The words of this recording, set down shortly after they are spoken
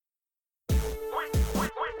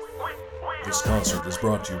This concert is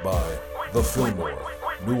brought to you by the Fillmore,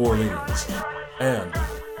 New Orleans, and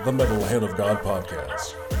the Metal Hand of God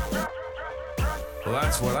podcast. Well,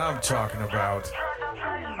 that's what I'm talking about.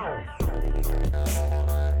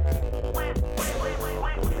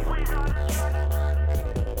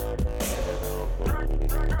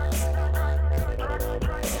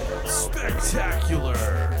 Spectacular.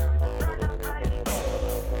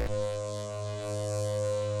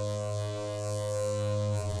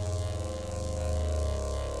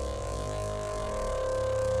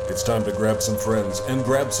 It's time to grab some friends and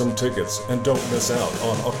grab some tickets, and don't miss out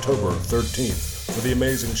on October 13th for the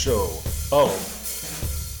amazing show of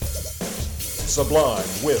Sublime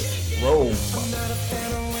with Rome. I'm not a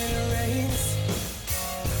fan of when it rains.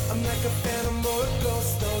 I'm like a phantom or a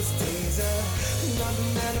ghost those days. Not the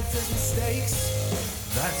man of his mistakes.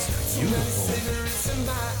 That's beautiful. Cigarettes in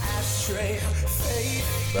my ashtray. Fade.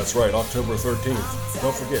 That's right, October 13th.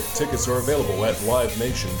 Don't forget, tickets are available at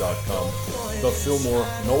livenation.com,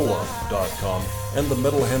 thefillmorenola.com, and the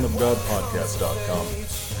metalhandofgodpodcast.com.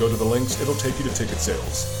 Go to the links, it'll take you to ticket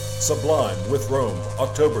sales. Sublime with Rome,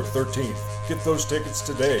 October 13th. Get those tickets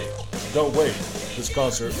today. Don't wait. This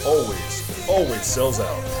concert always sells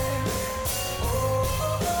out.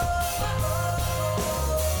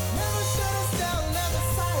 Never shut us down, never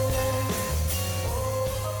silent.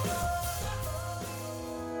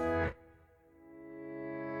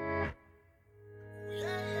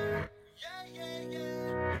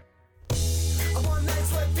 I want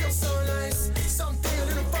nights where it feels so nice. Something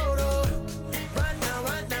in a photo. Right now,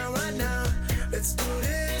 right now, right now. Let's do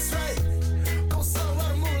this right. Go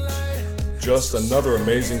somewhere moonlight. Just another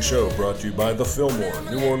amazing show brought to you by the Fillmore,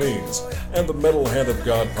 New Orleans, and the Metal Hand of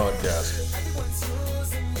God podcast.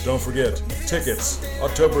 Don't forget, tickets,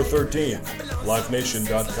 October 13th,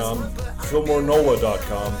 livenation.com,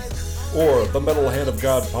 fillmorenola.com, or the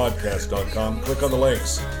metalhandofgodpodcast.com. Click on the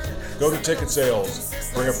links. Go to ticket sales.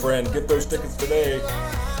 Bring a friend. Get those tickets today. It's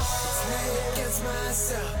me against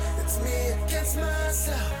myself. It's me against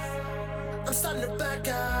myself. I'm starting to black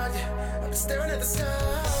out. Yeah. I'm staring at the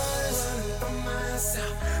skies. Running from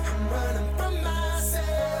myself. I'm running from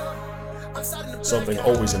myself. I'm starting to black Something out.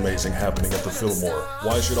 always amazing happening at the Fillmore.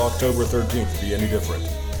 Why should October 13th be any different?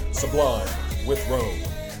 Sublime with Rome.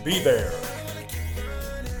 Be there.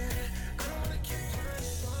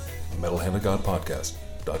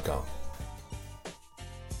 metalhandofgodpodcast.com.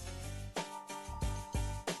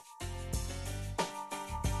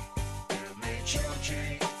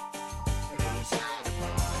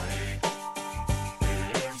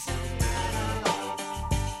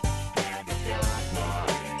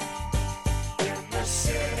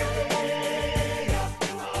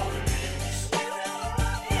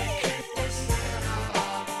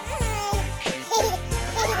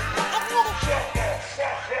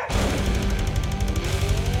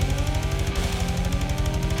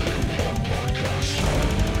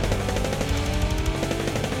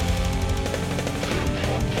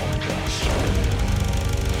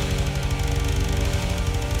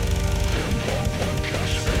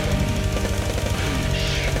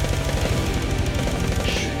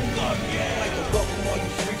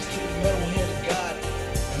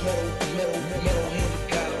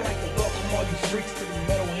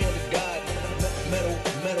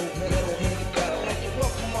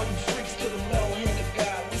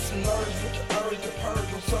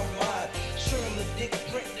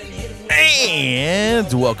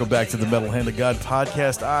 And welcome back to the Metal Hand of God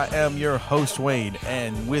podcast. I am your host, Wayne,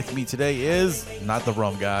 and with me today is not the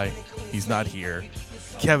rum guy. He's not here.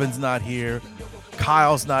 Kevin's not here.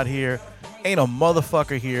 Kyle's not here. Ain't a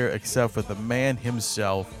motherfucker here except for the man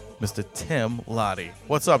himself, Mr. Tim Lottie.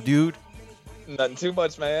 What's up, dude? Nothing too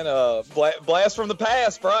much, man. Blast from the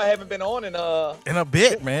past, bro. I haven't been on in In a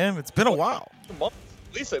bit, man. It's been a while. months.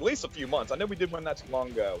 At least a few months. I know we did one not too long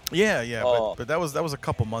ago. Yeah, but that was a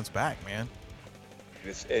couple months back, man.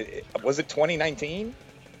 Was it 2019?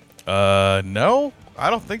 No, I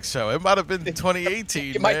don't think so. It might have been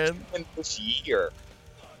 2018, It might man. have been this year.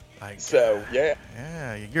 Like, So yeah.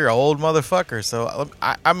 yeah, you're an old motherfucker. So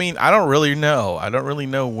I mean, I don't really know. I don't really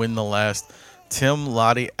know when the last Tim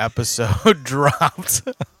Lottie episode dropped.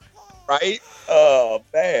 Right? Oh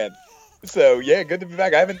man. So yeah, good to be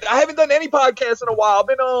back. I haven't done any podcasts in a while.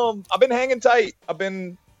 I've been hanging tight. I've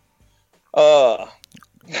been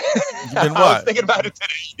You been I was what? thinking about it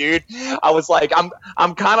today, dude. I was like,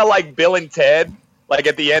 I'm kind of like Bill and Ted, like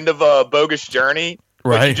at the end of Bogus Journey. But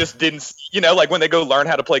Right. you just didn't, like when they go learn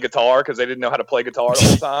how to play guitar because they didn't know how to play guitar the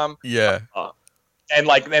whole time. Yeah.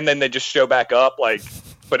 And then they just show back up, like,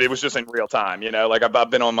 but it was just in real time, like I've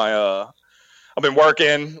been on my, I've been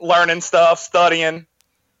working, learning stuff, studying,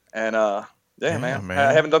 and Yeah, man.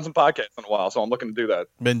 I haven't done some podcasts in a while, so I'm looking to do that.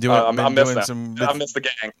 Been doing I miss some. I miss the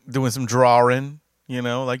gang. Doing some drawing,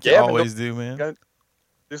 like you always do, man. Gonna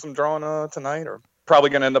do some drawing tonight, or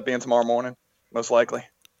probably gonna end up being tomorrow morning, most likely.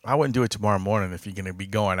 I wouldn't do it tomorrow morning if you're gonna be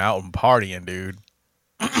going out and partying, dude.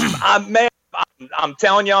 I'm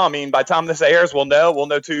telling y'all. I mean, by the time this airs, we'll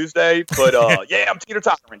know Tuesday. But yeah, I'm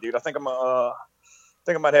teeter-tottering, dude. I think I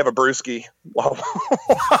might have a brewski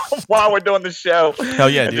while we're doing the show. Hell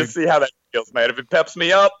yeah, and dude. Just see how that feels, man. If it peps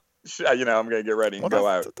me up, I'm gonna get ready and go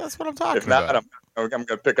out. That's what I'm talking about. If not, about. I'm gonna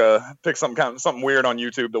pick something weird on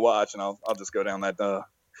YouTube to watch, and I'll just go down that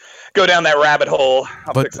rabbit hole.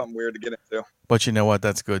 I'll pick something weird to get into. But you know what?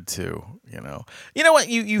 That's good too. You know what?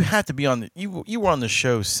 You had to be on you were on the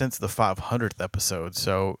show since the 500th episode.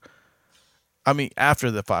 So, I mean,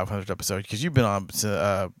 after the 500th episode, because you've been on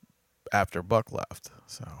after Buck left.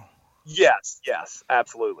 So. Yes,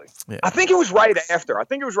 absolutely. Yeah. I think it was right after.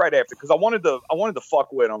 Because I wanted to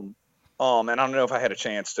fuck with him. And I don't know if I had a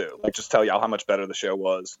chance to just tell y'all how much better the show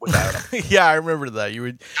was without him. Yeah, I remember that. You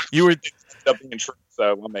were up being true,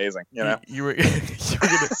 so amazing. You were gonna,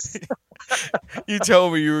 you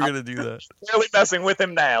told me you were gonna do that. Really messing with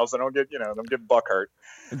him now, so don't get Buck hurt.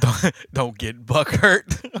 Don't get Buck hurt.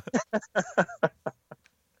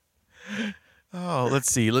 Oh, let's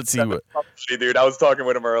see what. Dude, I was talking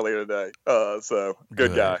with him earlier today. So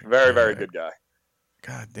good guy, very very good guy.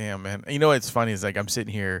 God damn, man. You know what's funny is I'm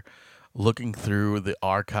sitting here looking through the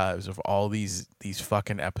archives of all these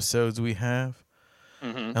fucking episodes we have.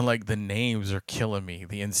 Mm-hmm. And the names are killing me.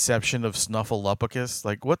 The inception of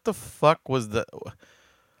Snuffleupagus. What the fuck was the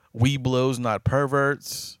Weeblos Not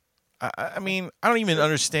Perverts? I mean, I don't even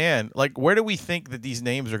understand. Where do we think that these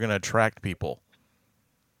names are going to attract people?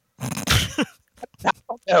 I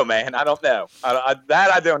don't know, man. I don't know. I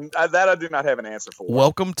do not have an answer for.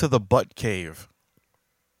 Welcome to the Butt Cave.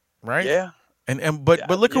 Right? Yeah. But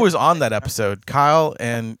look who was on that episode. Kyle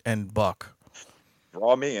and Buck.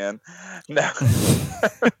 Draw me in. No.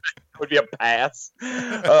 Would be a pass.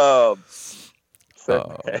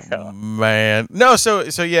 Man. No,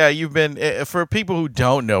 so yeah, you've been for people who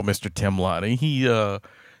don't know Mr. Tim Lottie,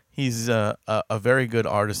 he's a very good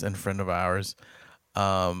artist and friend of ours.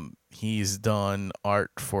 He's done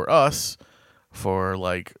art for us for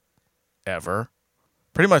ever.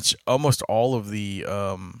 Pretty much almost all of the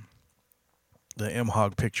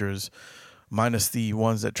M-Hog pictures, minus the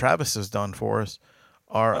ones that Travis has done for us,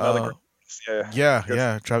 are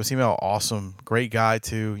yeah. Travis Email, awesome, great guy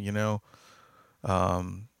too.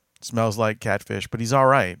 Smells like catfish, but he's all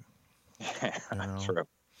right. True.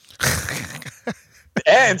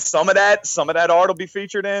 And some of that art will be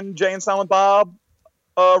featured in Jay and Silent Bob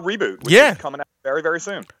reboot, which is coming out very very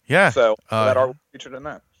soon. Yeah. So that art will be featured in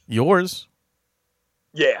that. Yours?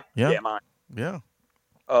 Yeah, mine. Yeah.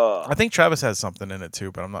 I think Travis has something in it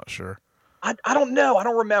too, but I'm not sure. I don't know. I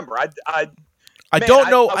don't remember. I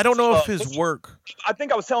don't know if his work. I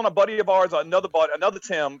think I was telling a buddy of ours, another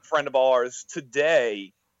Tim friend of ours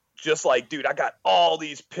today, just dude, I got all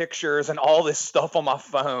these pictures and all this stuff on my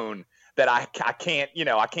phone that I can't.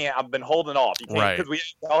 I've been holding off. You can't, because we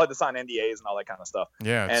all had to sign NDAs and all that kind of stuff.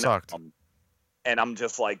 Yeah, it sucked. And I'm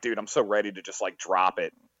just dude, I'm so ready to just drop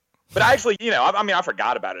it. But actually, I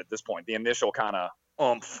forgot about it at this point. The initial kind of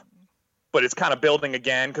oomph, but it's kind of building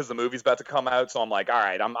again because the movie's about to come out. So I'm all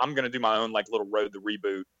right, I'm going to do my own little road to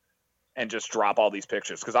reboot and just drop all these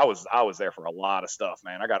pictures because I was there for a lot of stuff,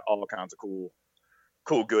 man. I got all kinds of cool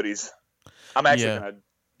goodies. I'm actually going to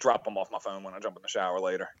drop them off my phone when I jump in the shower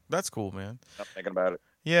later. That's cool, man. I'm thinking about it.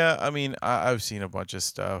 Yeah, I mean, I've seen a bunch of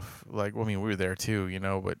stuff. We were there too,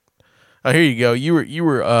 but. Oh, here you go. You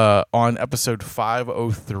were on episode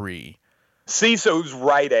 503. See, so it was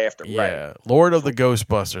right after. Yeah, right. Lord of the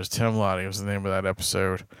Ghostbusters. Tim Lottie was the name of that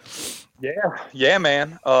episode. Yeah,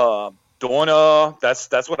 man. Doing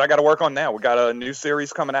that's what I got to work on now. We got a new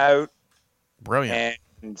series coming out. Brilliant.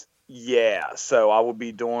 And so I will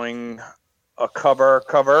be doing a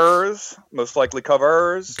covers, most likely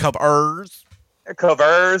covers. Man,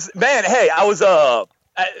 hey, I was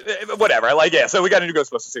whatever. So we got a new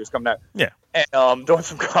Ghostbusters series coming out. Yeah. And doing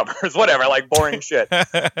some covers, whatever, boring shit. Do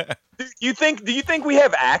you think we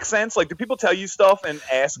have accents? Do people tell you stuff and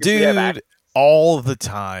ask if we have accents? All the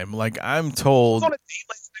time. I'm told. I was on a date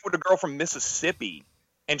last night with a girl from Mississippi,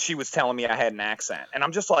 and she was telling me I had an accent. And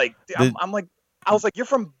I'm just I was like, you're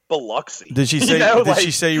from Biloxi. Did she say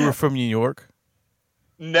she say you were from New York?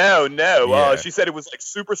 No. Yeah. She said it was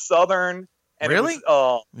super Southern. And really? It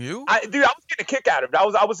was, you? I was getting a kick out of it.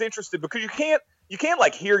 I was interested because you can't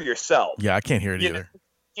hear yourself. Yeah, I can't hear it either.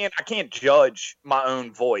 I can't judge my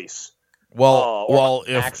own voice. Well,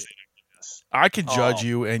 I could judge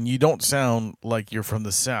you, and you don't sound like you're from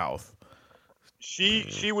the South.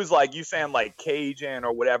 She was like, you sound like Cajun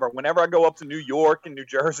or whatever. Whenever I go up to New York and New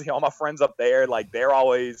Jersey, all my friends up there, like, they're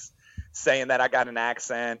always saying that I got an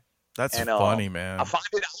accent. That's funny, man. I find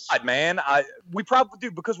it odd, man. We probably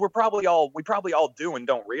do, because we probably all do and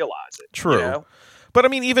don't realize it. True. You know? But I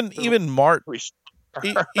mean, even Mart,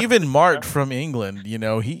 even Mart from England, you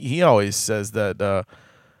know, he always says that.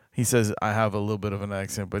 He says I have a little bit of an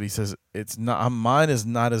accent, but he says it's not. Mine is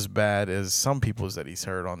not as bad as some people's that he's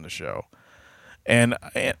heard on the show. And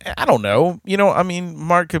I don't know. You know, I mean,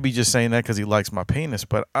 Mark could be just saying that because he likes my penis,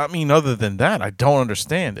 but I mean, other than that, I don't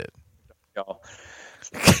understand it.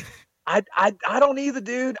 I don't either,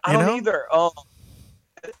 dude. I don't either.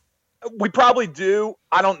 We probably do.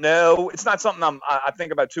 I don't know. It's not something I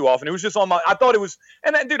think about too often. It was just on my. I thought it was,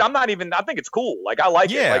 and then, dude, I'm not even. I think it's cool. Like, I like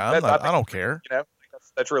it. Yeah, Like, I don't care. You know,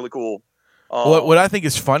 that's really cool. What I think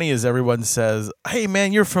is funny is everyone says, "Hey,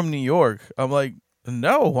 man, you're from New York." I'm like,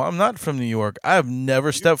 no, I'm not from New York. I've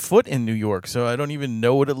never stepped foot in New York, so I don't even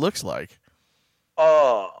know what it looks like.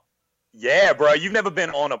 Yeah, bro. You've never been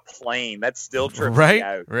on a plane. That's still tripping me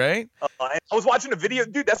out. Right? I was watching a video.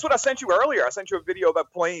 Dude, that's what I sent you earlier. I sent you a video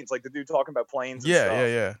about planes, like the dude talking about planes and stuff.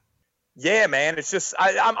 Yeah. Yeah, man. It's just,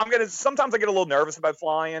 sometimes I get a little nervous about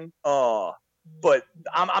flying, but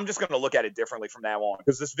I'm just going to look at it differently from now on,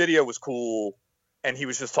 because this video was cool, and he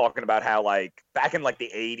was just talking about how, like, back in, like,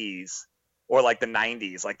 the 80s or, like, the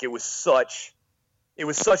 90s, like, it was such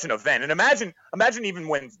an event. And imagine even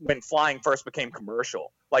when flying first became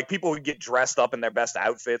commercial, like, people would get dressed up in their best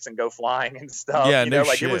outfits and go flying and stuff. Yeah,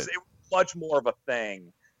 it was much more of a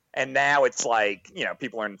thing. And now it's like, you know,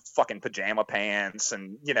 people are in fucking pajama pants,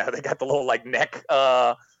 and, you know, they got the little, like, neck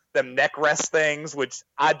rest things, which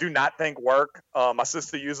I do not think work. My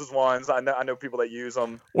sister uses ones. I know people that use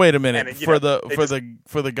them. Wait a minute. For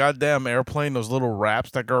the goddamn airplane, those little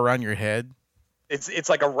wraps that go around your head. It's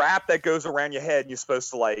like a wrap that goes around your head, and you're supposed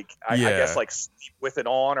to, like, I guess, like, sleep with it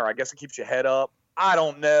on, or I guess it keeps your head up. I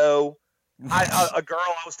don't know. A girl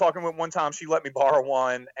I was talking with one time, she let me borrow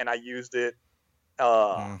one, and I used it.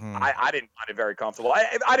 I didn't find it very comfortable.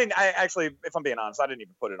 I didn't actually, if I'm being honest, I didn't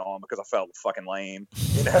even put it on because I felt fucking lame.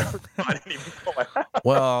 You know, I didn't even put it on.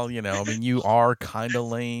 Well, you know, I mean, you are kind of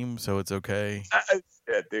lame, so it's okay.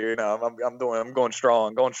 Yeah, dude, I'm going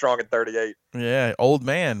strong at 38. Yeah, old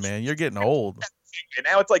man, you're getting old. And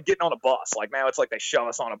now it's like getting on a bus. Like, now it's like they shove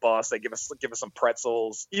us on a bus. They give us some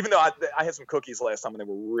pretzels. Even though I had some cookies last time and they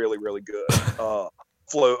were really, really good.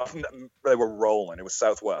 They were rolling. It was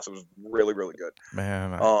Southwest. It was really, really good.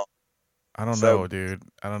 Man, I don't know, dude.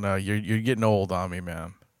 I don't know. You're getting old on me,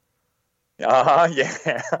 man. Yeah. All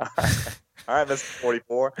right, Mr.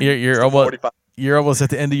 44. You're almost 45. You're almost at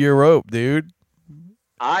the end of your rope, dude.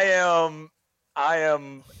 I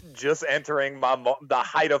am just entering the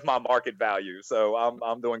height of my market value, so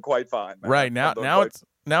I'm doing quite fine, man. Right now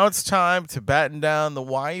it's time to batten down the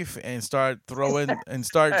wife and start throwing down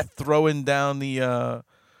the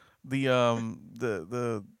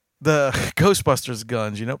Ghostbusters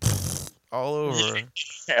guns, you know, all over.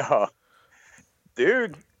 Yeah,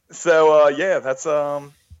 dude. So yeah, that's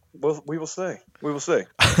we will see. We will see.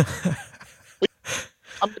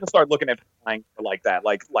 I'm gonna start looking at flying like that.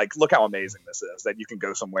 Like look how amazing this is, that you can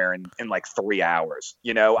go somewhere in like 3 hours.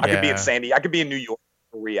 You know, I could be in I could be in New York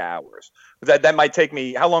in 3 hours. That might take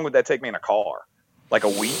me. How long would that take me in a car? Like a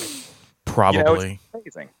week? Probably. You know,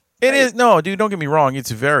 it's amazing. It is. No, dude, don't get me wrong.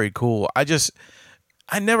 It's very cool. I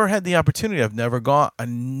never had the opportunity. I've never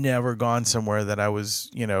gone somewhere that I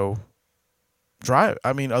was, you know, drive.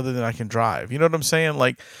 I mean, other than I can drive. You know what I'm saying?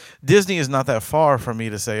 Like, Disney is not that far for me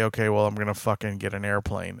to say, okay, well, I'm gonna fucking get an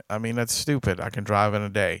airplane. I mean, that's stupid. I can drive in a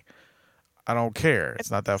day. I don't care. It's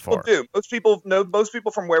not that far. Most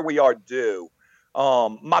people from where we are do.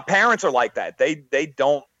 My parents are like that. They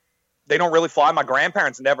don't really fly. My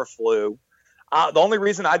grandparents never flew. The only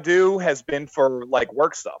reason I do has been for like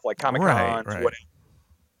work stuff, like Comic Cons, whatever.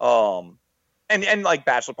 And like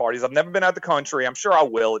bachelor parties. I've never been out the country. I'm sure I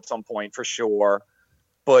will at some point for sure.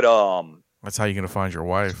 But that's how you're gonna find your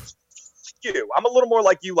wife. I'm a little more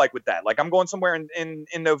like you, like with that. Like, I'm going somewhere in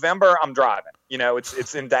November. I'm driving. You know,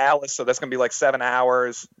 it's in Dallas, so that's gonna be like 7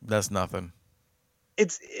 hours. That's nothing.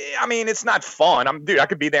 I mean, it's not fun. I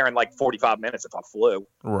could be there in like 45 minutes if I flew.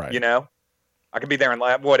 Right. You know, I could be there in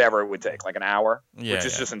like whatever it would take, like an hour, which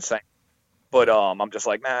is just insane. But I'm just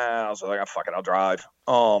like, nah. I was like, fuck it, I'll drive.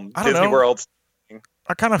 Disney World.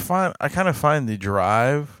 I kind of find the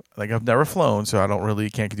drive, like, I've never flown, so I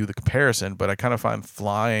can't do the comparison, but I kind of find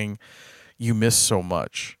flying, you miss so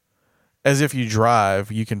much. as if you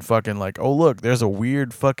drive, you can fucking like, oh look, there's a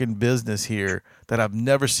weird fucking business here that I've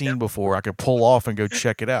never seen before. I could pull off and go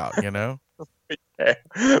check it out, you know? Yeah.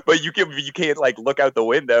 But you can't like look out the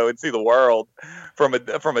window and see the world from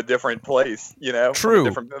a different place, you know?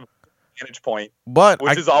 True. From a different vantage point, But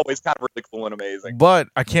which is always kind of really cool and amazing. But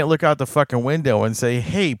I can't look out the fucking window and say,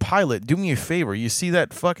 hey, pilot, do me a favor. You see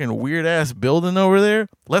that fucking weird ass building over there?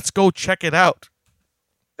 Let's go check it out.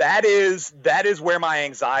 That is where my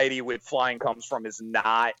anxiety with flying comes from, is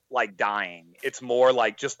not like dying. It's more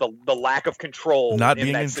like just the lack of control Not in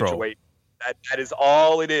being that in control. situation. That is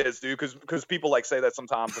all it is, dude. Because people like say that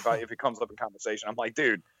sometimes if it comes up in conversation. I'm like,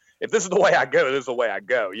 dude, if this is the way I go, this is the way I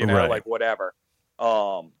go. You know, Right. like whatever.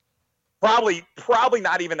 Probably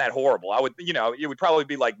not even that horrible. I would, you know, it would probably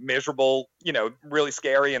be like miserable, you know, really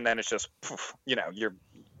scary, and then it's just, you know,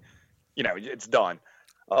 it's done.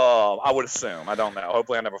 I would assume. I don't know.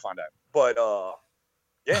 Hopefully, I never find out. But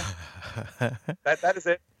yeah, that is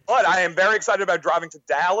it. But I am very excited about driving to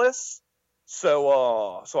Dallas,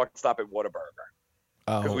 so I can stop at Whataburger,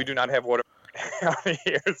 because we do not have Whataburger out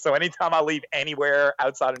here. So anytime I leave anywhere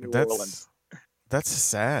outside of New Orleans, that's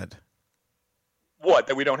sad. What,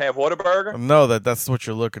 that we don't have Whataburger? No, that's what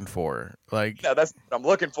you're looking for. Like, No, that's what I'm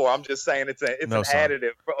looking for. I'm just saying it's an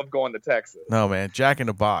additive of going to Texas. no, man, Jack in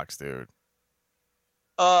the Box, dude.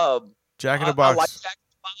 Jack in the I Box. like Jack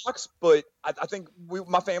in the Box, but I think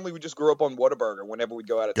my family, we just grew up on Whataburger whenever we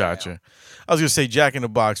go out of town. Gotcha. I was gonna say Jack in the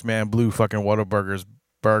Box, man, blew fucking Whataburger's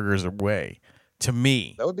burgers away. To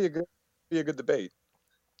me, That would be a good debate.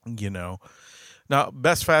 you know. Now,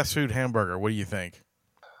 best fast food hamburger. What do you think?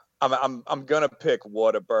 I'm gonna pick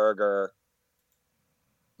Whataburger,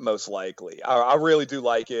 most likely. I really do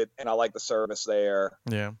like it, and I like the service there.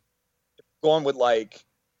 Yeah. Going with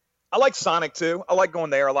I like Sonic too. I like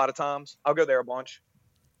going there a lot of times. I'll go there a bunch.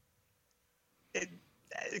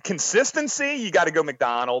 Consistency, you got to go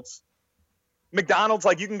McDonald's. McDonald's,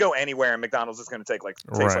 like, you can go anywhere, and McDonald's is going to taste like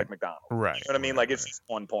McDonald's. Right. You know what I mean? Like, it's just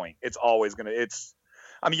one point. It's always going to.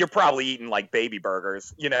 I mean, you're probably eating like baby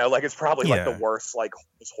burgers. You know, like, it's probably like the worst, like,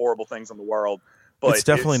 most horrible things in the world. But it's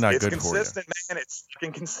definitely not good for you. It's consistent, man. It's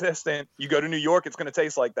fucking consistent. You go to New York, it's going to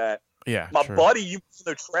taste like that. Yeah. My buddy,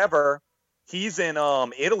 Trevor, he's in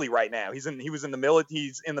Italy right now. He's in the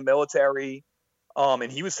military.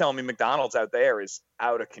 And he was telling me McDonald's out there is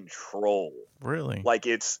out of control. Really? Like,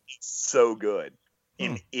 it's so good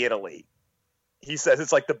in Italy. He says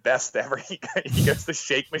it's like the best ever. He goes, the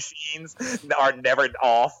shake machines are never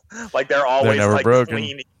off. Like, they're always never like broken.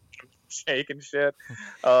 clean, shake and shit.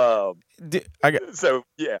 I got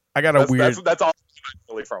a weird. That's all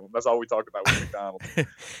really from him. That's all we talked about with McDonald's.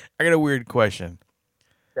 I got a weird question.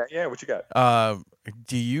 Yeah, what you got?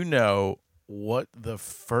 Do you know what the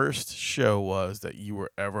first show was that you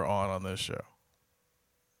were ever on this show?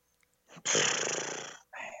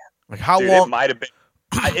 Like, how long? It might have been.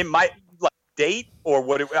 It might like date or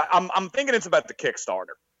what? I'm thinking it's about the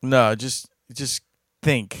Kickstarter. No, just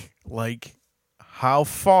think, like, how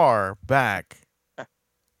far back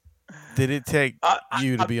did it take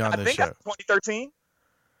you to be on this show? 2013.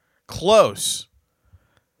 Close.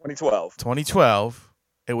 2012. 2012.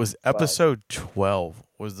 It was episode 12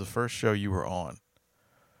 was the first show you were on.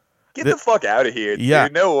 Get the fuck out of here, dude. Yeah.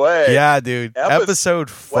 No way. Yeah, dude. Episode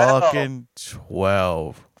 12. fucking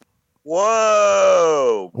 12.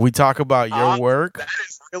 Whoa. We talk about your work. That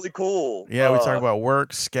is really cool. Yeah, we talk about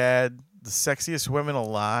work, SCAD, the sexiest women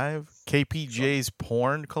alive, KPJ's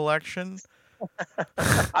porn collection.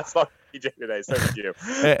 I saw PJ today, so did you.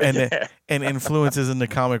 And influences in the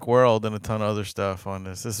comic world and a ton of other stuff on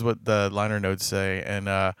this. This is what the liner notes say. And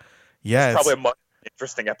yeah, it's probably a much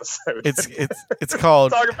interesting episode. It's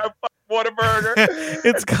called talking about Whataburger.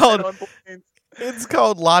 it's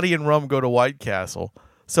called Lottie and Rum Go to White Castle.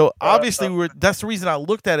 So obviously that's the reason I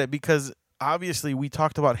looked at it, because obviously we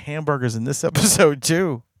talked about hamburgers in this episode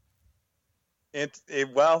too.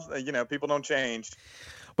 Well, people don't change.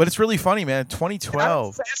 But it's really funny, man. 2012. I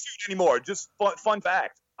don't fast food anymore. Just fun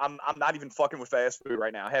fact. I'm not even fucking with fast food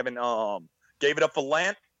right now. I haven't gave it up for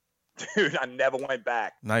Lent. Dude, I never went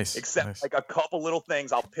back. Nice. Except like a couple little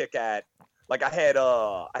things I'll pick at. Like I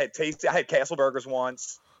had Tasty. I had Castle Burgers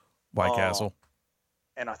once. White Castle.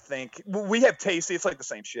 And I think we have Tasty. It's like the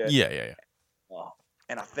same shit. Yeah.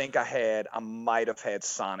 And I think I might have had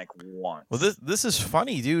Sonic once. Well, this is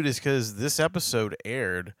funny, dude, is because this episode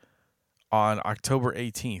aired on October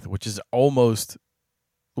 18th, which is almost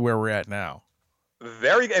where we're at now.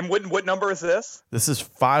 And what number is this? This is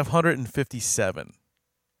 557.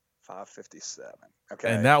 557.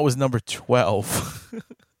 Okay. And that was number 12.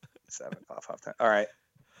 7, 5, 5, 10. All right.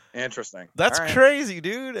 Interesting. That's All right. crazy,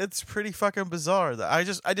 dude. It's pretty fucking bizarre. I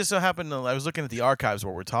just so happened to. I was looking at the archives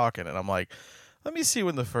while we're talking, and I'm like, let me see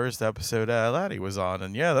when the first episode Laddie was on,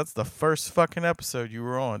 and yeah, that's the first fucking episode you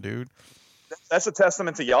were on, dude. That's a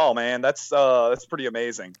testament to y'all, man. That's pretty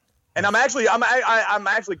amazing. And I'm actually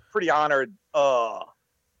pretty honored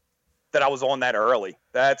that I was on that early.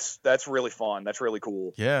 That's really fun. That's really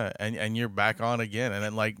cool. Yeah, and you're back on again, and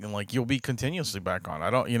then like you'll be continuously back on. I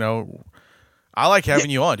don't, you know, I like having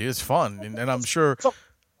you on, dude. It's fun, and I'm sure.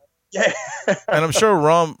 Yeah. And I'm sure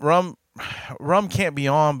Rum can't be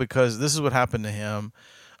on because this is what happened to him.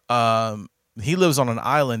 He lives on an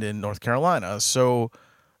island in North Carolina, so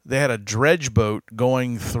they had a dredge boat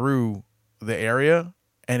going through the area,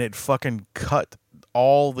 and it fucking cut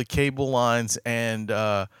all the cable lines and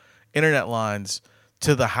internet lines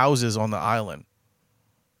to the houses on the island.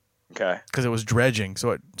 Okay. Because it was dredging,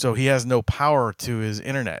 so he has no power to his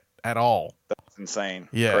internet at all. That's insane.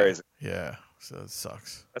 Yeah. Crazy. Yeah. So it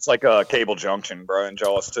sucks. That's like a cable junction, bro, in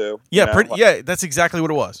Jaws 2. Yeah, you know? yeah, that's exactly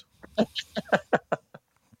what it was.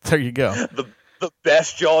 There you go. The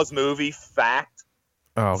best Jaws movie, fact.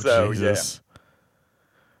 Oh, So, Jesus.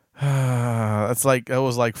 That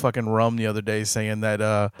was like fucking Rum the other day saying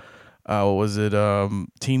that what was it?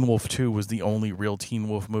 Teen Wolf 2 was the only real Teen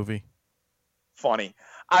Wolf movie. Funny.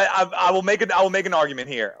 I will make an argument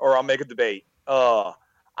here, or I'll make a debate.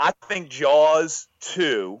 I think Jaws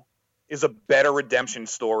 2 is a better redemption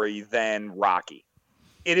story than Rocky.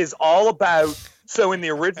 It is all about. So in the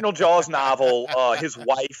original Jaws novel, his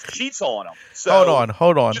wife cheats on him. So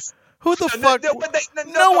Hold on. Who the fuck?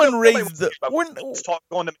 No one raised the. Let's talk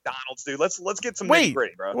going to McDonald's, dude. Let's get some Wait,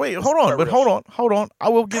 nitty-gritty, bro. wait, hold on. I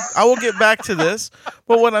will get back to this.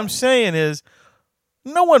 But what I'm saying is,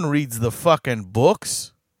 no one reads the fucking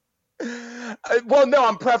books. Well, no,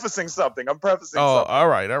 I'm prefacing something. Oh, all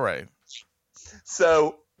right.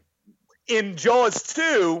 So, in Jaws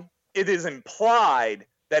 2, it is implied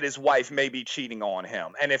that his wife may be cheating on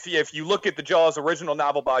him. And if you look at the Jaws original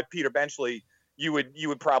novel by Peter Benchley, you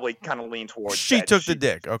would probably kind of lean towards she took the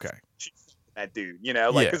dick. Okay. That dude, you know,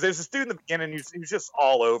 like, because there's this dude in the beginning who's just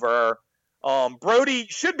all over her. Brody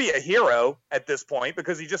should be a hero at this point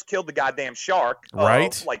because he just killed the goddamn shark,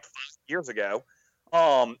 right? Like 5 years ago.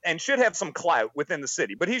 And should have some clout within the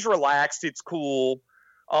city, but he's relaxed. It's cool.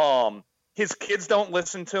 His kids don't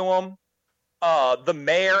listen to him. The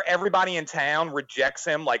mayor, everybody in town rejects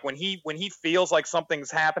him. Like when he feels like something's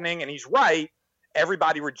happening and he's right,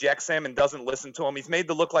 everybody rejects him and doesn't listen to him. He's made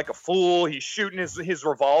to look like a fool. He's shooting his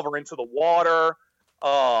revolver into the water.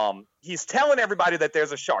 He's telling everybody that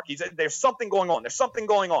there's a shark. There's something going on. There's something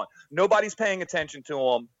going on. Nobody's paying attention to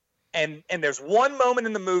him. And there's one moment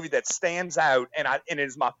in the movie that stands out, and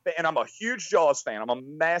I'm a huge Jaws fan. I'm a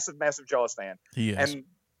massive Jaws fan. He is. And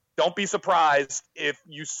don't be surprised if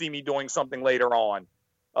you see me doing something later on.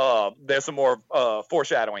 There's some more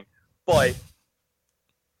foreshadowing, but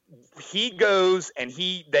he goes and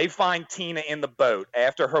they find Tina in the boat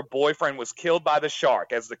after her boyfriend was killed by the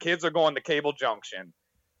shark. As the kids are going to Cable Junction,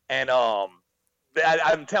 and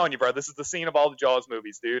I'm telling you, bro, this is the scene of all the Jaws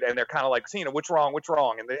movies, dude. And they're kind of like, Tina, what's wrong?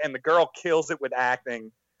 And the girl kills it with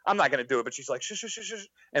acting. I'm not gonna do it, but she's like, shush, shush, shush, shush.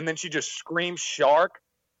 And then she just screams shark.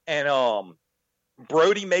 And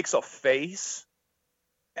Brody makes a face.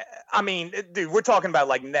 I mean, dude, we're talking about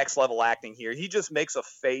like next level acting here. He just makes a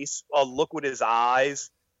face, a look with his eyes,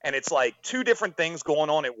 and it's like two different things going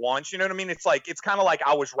on at once. You know what I mean? It's kind of like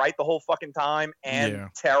I was right the whole fucking time, and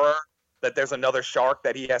terror that there's another shark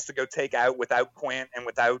that he has to go take out without Quint and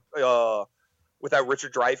without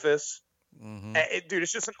Richard Dreyfuss. Mm-hmm. Dude,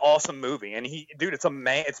 it's just an awesome movie. And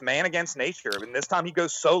it's man against nature. And this time he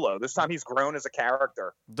goes solo. This time he's grown as a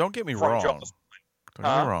character. Don't get me wrong. Don't get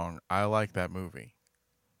me wrong. I like that movie.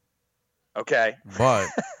 Okay. But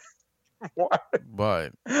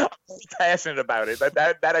I'm passionate about it.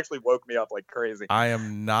 That actually woke me up like crazy. I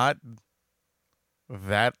am not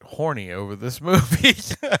that horny over this movie.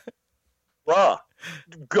 Bruh,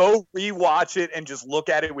 go rewatch it and just look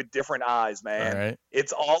at it with different eyes, man. All right.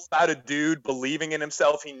 It's all about a dude believing in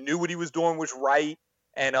himself. He knew what he was doing was right,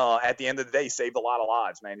 and at the end of the day, he saved a lot of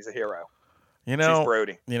lives, man. He's a hero. You know, She's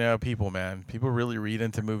Brody. You know, people really read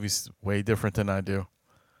into movies way different than I do.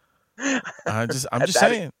 I'm just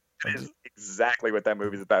saying. That is exactly what that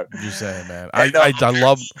movie's about. I'm just saying, man. And, I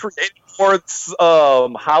love creating for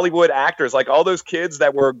Hollywood actors. Like all those kids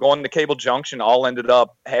that were going to Cable Junction all ended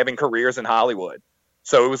up having careers in Hollywood.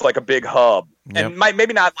 So it was like a big hub. Yep. And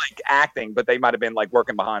maybe not like acting, but they might have been like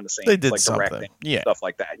working behind the scenes. They did like something. directing, stuff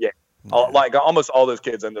like that. Yeah. Like almost all those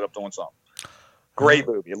kids ended up doing something. Great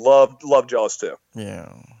movie. Love Jaws too.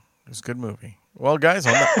 Yeah. It was a good movie. Well, guys,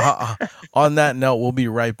 on that note, we'll be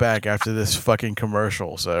right back after this fucking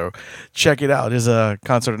commercial. So check it out. It's a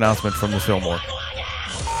concert announcement from the Fillmore.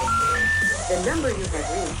 The number you have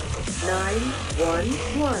reached,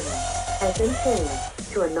 911, has been changed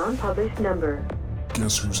to a non-published number.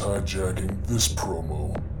 Guess who's hijacking this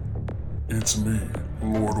promo? It's me,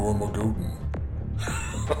 Lord Ormagoden.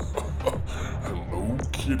 Hello,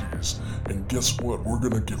 kitties. And guess what? We're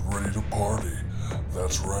gonna get ready to party.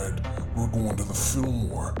 That's right. We're going to the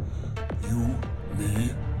Fillmore. You,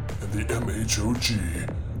 me, and the MHOG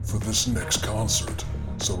for this next concert.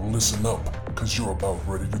 So listen up, because you're about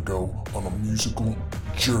ready to go on a musical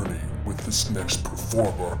journey with this next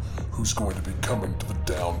performer who's going to be coming to the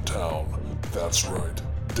downtown. That's right,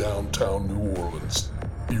 downtown New Orleans.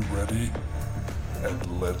 Be ready?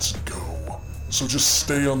 And let's go. So just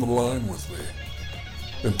stay on the line with me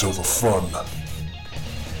until the fun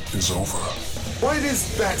is over. What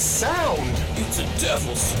is that sound? It's a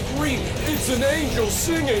devil screaming. It's an angel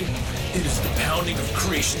singing. It is the pounding of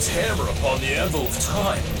creation's hammer upon the anvil of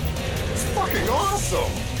time. It's fucking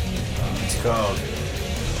awesome. It's called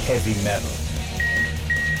heavy metal.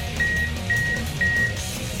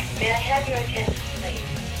 May I have your attention, please?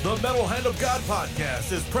 The Metal Hand of God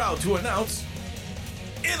podcast is proud to announce,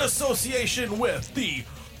 in association with the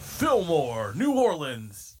Fillmore, New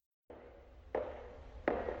Orleans.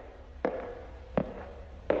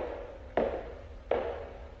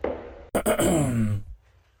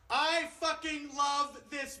 I fucking love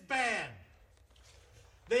this band.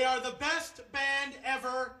 They are the best band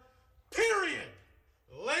ever, period.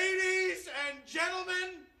 Ladies and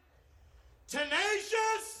gentlemen,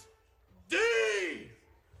 Tenacious D!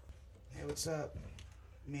 Hey, what's up?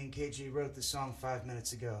 Me and KG wrote the song 5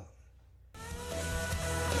 minutes ago.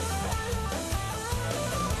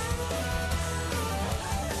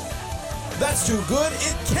 That's too good,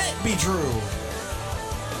 it can't be true.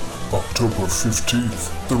 October 15th,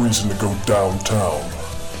 the reason to go downtown.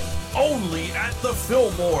 Only at the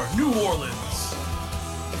Fillmore, New Orleans.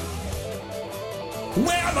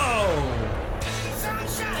 Whammo!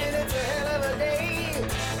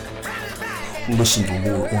 Listen to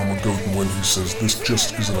Lord Ormagoden when he says this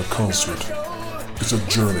just isn't a concert. It's a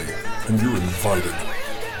journey, and you're invited.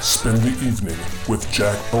 Spend the evening with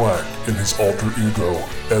Jack Black in his alter ego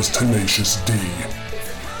as Tenacious D,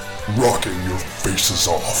 rocking your faces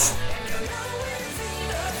off.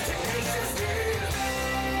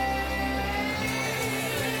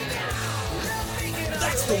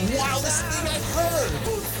 That's the wildest thing I've heard.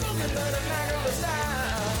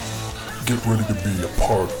 Get ready to be a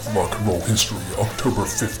part of rock and roll history October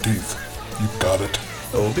 15th. You got it?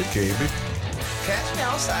 Oh, big baby. Catch me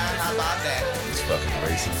outside, how about that? It's fucking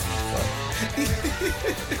racist.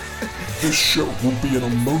 This show will be an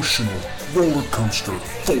emotional roller coaster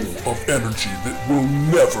full of energy that will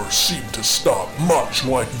never seem to stop, much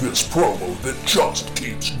like this promo that just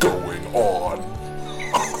keeps going on.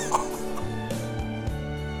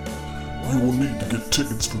 You will need to get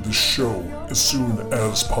tickets for this show as soon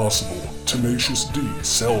as possible. Tenacious D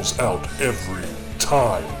sells out every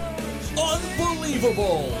time.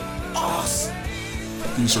 Unbelievable! Awesome!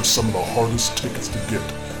 These are some of the hardest tickets to get.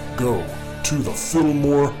 Go to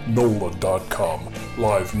thefillmorenola.com,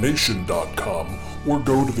 livenation.com, or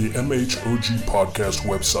go to the MHOG podcast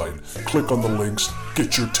website. Click on the links,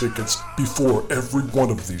 get your tickets before every one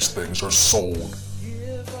of these things are sold.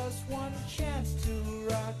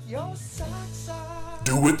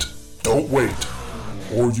 Do it, don't wait.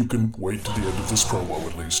 Or you can wait to the end of this promo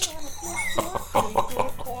at least.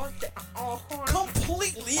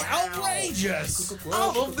 Completely outrageous!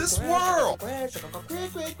 Out of this world!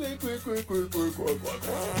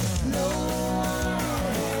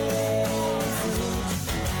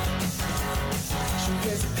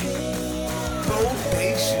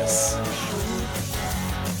 Bodacious.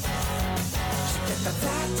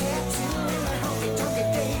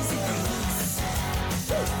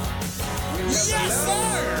 Yes, sir!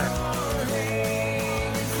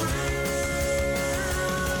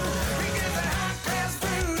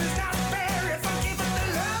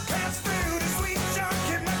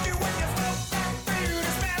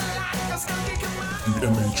 The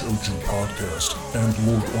MHOG podcast and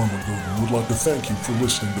Lord Ormagoden would like to thank you for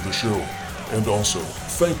listening to the show. And also,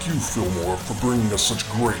 thank you, Fillmore, for bringing us such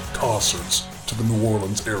great concerts to the New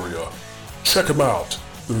Orleans area. Check them out.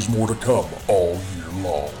 There's more to come all year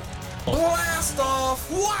long. Blast off!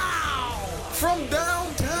 Wow! From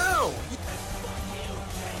downtown!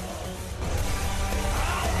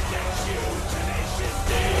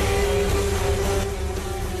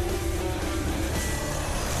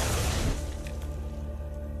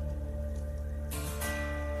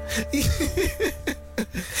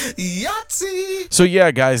 Yahtzee! So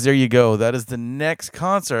yeah, guys, there you go. That is the next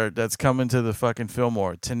concert that's coming to the fucking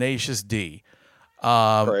Fillmore. Tenacious D.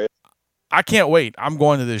 Right. I can't wait. I'm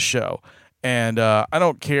going to this show, and I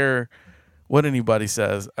don't care what anybody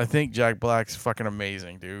says. I think Jack Black's fucking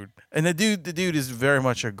amazing, dude. And the dude is very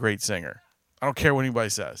much a great singer. I don't care what anybody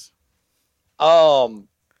says. I'm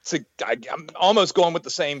almost going with the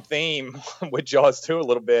same theme with Jaws too a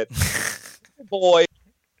little bit.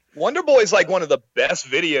 Wonder Boy is like one of the best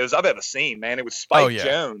videos I've ever seen, man. It was Spike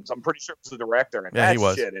Jones. I'm pretty sure it was the director, and that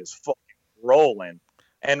shit is fucking rolling.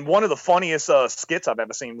 And one of the funniest skits I've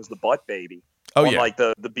ever seen was the Butt Baby. Oh on, yeah, like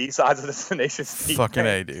the B-sides of the Tenacious D. Fucking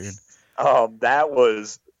A, dude. That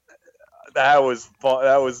was fun.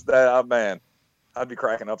 That was man. I'd be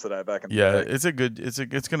cracking up to that back in the day.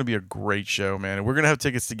 It's going to be a great show, man. And we're going to have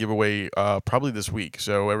tickets to give away probably this week.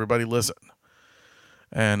 So everybody listen.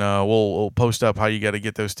 And we'll post up how you got to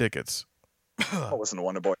get those tickets. I'll listen to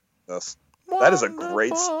Wonder Boy. That is a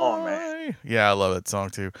great song, man. Yeah, I love that song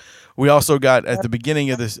too. We also got at the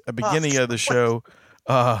beginning of the show,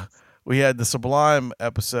 we had the Sublime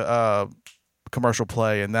episode commercial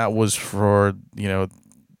play, and that was for the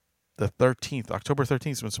 13th, October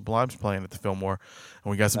 13th, when Sublime's playing at the Fillmore, and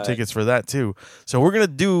we got some tickets for that too. So we're gonna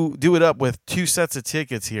do it up with two sets of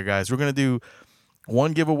tickets here, guys. We're gonna do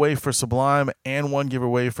one giveaway for Sublime and one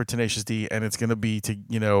giveaway for Tenacious D, and it's gonna be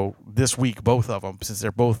to this week, both of them, since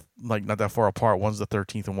they're both like not that far apart. One's the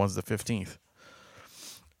 13th and one's the 15th.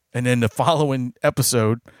 And then the following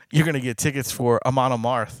episode, you're gonna get tickets for Amon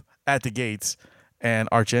Amarth at the Gates and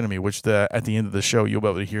Arch Enemy, which at the end of the show you'll be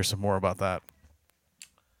able to hear some more about that.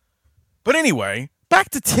 But anyway,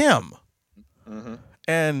 back to Tim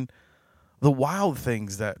and the wild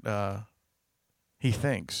things that he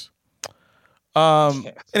thinks.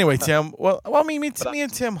 Anyway, Tim. Well, me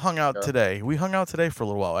and Tim hung out today. We hung out today for a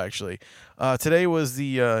little while, actually. Today was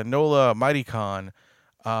the NOLA Mighty Con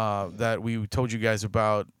that we told you guys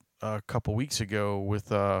about a couple weeks ago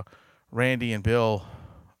with Randy and Bill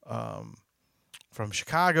from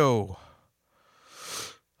Chicago.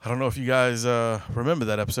 I don't know if you guys remember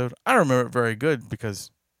that episode. I remember it very good because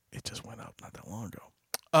it just went up not that long ago.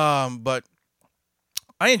 But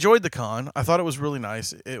I enjoyed the con. I thought it was really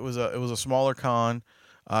nice. It was a smaller con.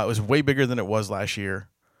 It was way bigger than it was last year.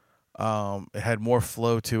 It had more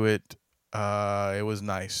flow to it. It was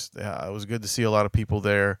nice. It was good to see a lot of people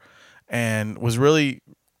there, and what was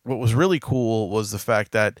really cool was the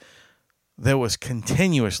fact that there was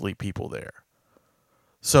continuously people there.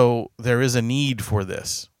 So there is a need for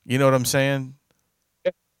this. You know what I'm saying?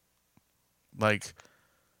 Like,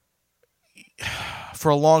 for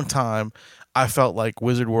a long time, I felt like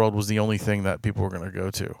Wizard World was the only thing that people were going to go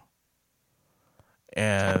to.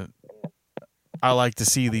 And I like to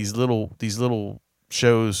see these little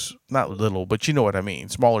shows, not little, but you know what I mean,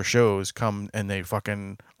 smaller shows come and they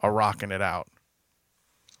fucking are rocking it out.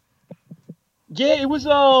 Yeah, it was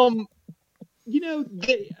I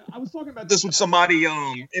was talking about this with somebody.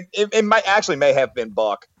 It may have been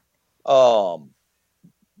Buck.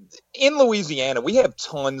 In Louisiana, we have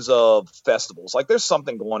tons of festivals. Like, there's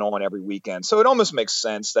something going on every weekend, so it almost makes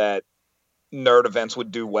sense that nerd events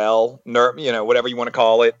would do well. Nerd, whatever you want to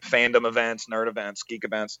call it, fandom events, nerd events, geek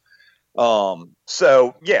events.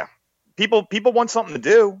 So yeah, people want something to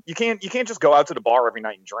do. You can't just go out to the bar every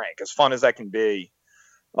night and drink, as fun as that can be,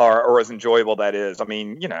 or as enjoyable that is. I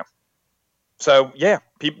mean, So yeah,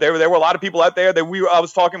 there were a lot of people out there. I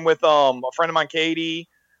was talking with a friend of mine, Katie,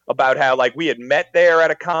 about how like we had met there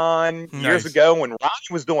at a con years ago when Ronnie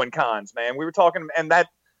was doing cons. Man, we were talking, and that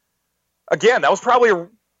was probably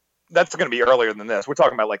that's going to be earlier than this. We're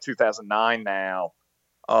talking about like 2009 now.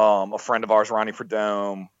 A friend of ours, Ronnie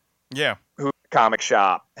Fredome, who comic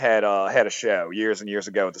shop had a show years and years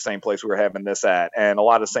ago at the same place we were having this at, and a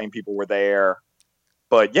lot of the same people were there.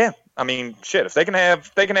 But yeah, I mean, shit, if they can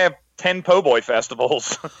have 10 po' boy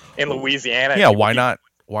festivals in Louisiana. Yeah, why not?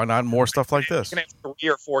 Why not more stuff like this? You can have 3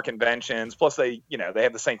 or 4 conventions. Plus, they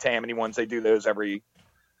have the St. Tammany ones. They do those every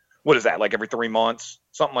 3 months,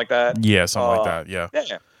 something like that. Yeah, something like that. Yeah.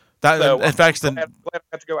 Yeah. In fact, glad I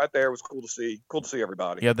got to go out there. It was cool to see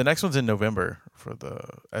everybody. Yeah, the next one's in November for the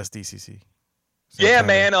SDCC. Yeah,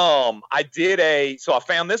 man. So I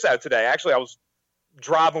found this out today. Actually, I was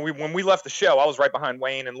driving. When we left the show, I was right behind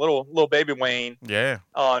Wayne and little baby Wayne. Yeah.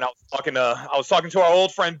 And I was talking to our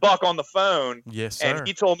old friend Buck on the phone. Yes, sir. And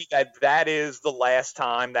he told me that is the last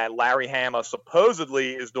time that Larry Hama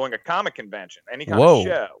supposedly is doing a comic convention, any kind of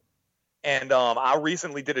show. And I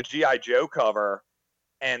recently did a G.I. Joe cover,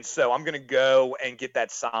 and so I'm gonna go and get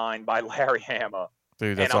that signed by Larry Hama.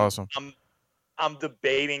 Dude, that's awesome. I'm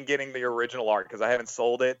debating getting the original art because I haven't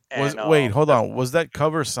sold it. And, Wait, hold on. Was that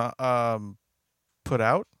cover put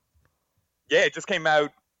out? Yeah, it just came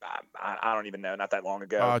out. I don't even know. Not that long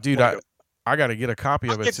ago. Dude, I got to get a copy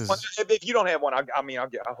of it. If you don't have one, I'll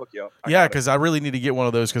hook you up. Yeah, because I really need to get one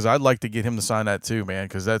of those because I'd like to get him to sign that too, man.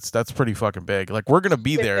 Because that's pretty fucking big. Like we're gonna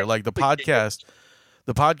be there. Like the podcast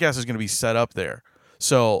is gonna be set up there,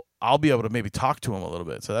 so I'll be able to maybe talk to him a little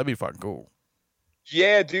bit. So that'd be fucking cool.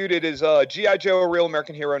 Yeah, dude, it is G.I. Joe: A Real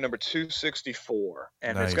American Hero number 264,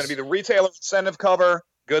 and Nice. It's going to be the retailer incentive cover.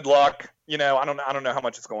 Good luck. You know, I don't know how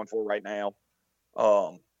much it's going for right now,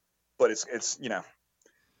 but it's you know,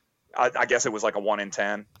 I guess it was like a 1 in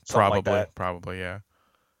 10, something like that. Probably, yeah.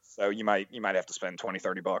 So you might have to spend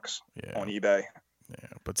 $20-$30 on eBay. Yeah,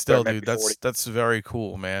 but still, dude, 40. that's very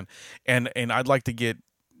cool, man. And I'd like to get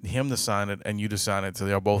him to sign it and you to sign it so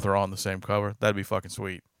they both are on the same cover. That'd be fucking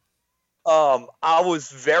sweet. I was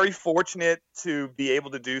very fortunate to be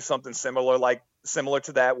able to do something similar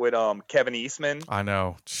to that with Kevin Eastman. I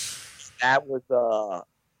know. That was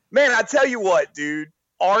man, I tell you what, dude,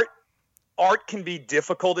 art can be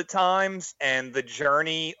difficult at times, and the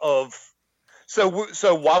journey of so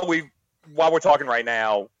while we're talking right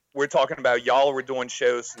now, we're talking about y'all were doing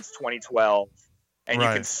shows since 2012, and Right.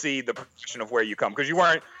 you can see the progression of where you come because you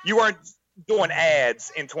weren't doing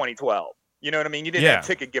ads in 2012. You know what I mean? You didn't have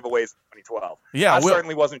ticket giveaways in 2012. Yeah, I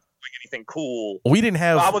certainly wasn't doing anything cool. We didn't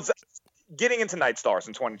have. I was getting into Night Stars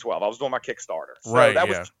in 2012. I was doing my Kickstarter. So Right, that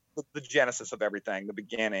yeah. was the genesis of everything, the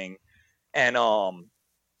beginning. And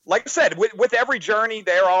like I said, with every journey,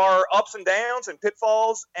 there are ups and downs and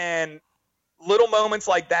pitfalls and little moments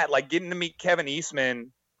like that, like getting to meet Kevin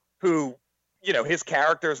Eastman, who, you know, his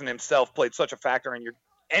characters and himself played such a factor in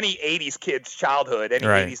any 80s kid's childhood, any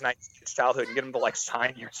Right. 80s, 90s kid's childhood, and get them to like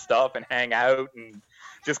sign your stuff and hang out and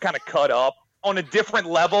just kind of cut up on a different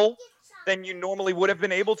level than you normally would have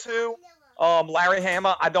been able to. Larry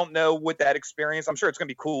Hama, I don't know what that experience. I'm sure it's gonna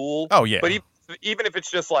be cool. Oh, yeah. But even if it's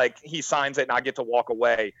just like he signs it and I get to walk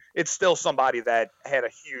away, it's still somebody that had a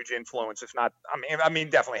huge influence. If not, I mean,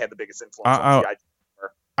 definitely had the biggest influence on G.I. Joe.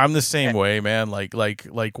 I'm the same way, man. Like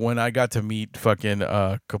when I got to meet fucking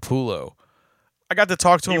Capullo, I got to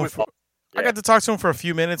talk to him. I got to talk to him for a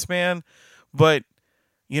few minutes, man. But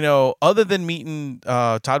you know, other than meeting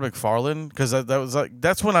Todd McFarlane, because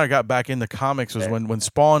that's when I got back into comics was when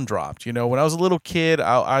Spawn dropped. You know, when I was a little kid,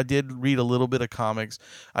 I did read a little bit of comics.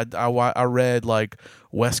 I read like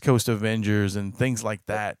West Coast Avengers and things like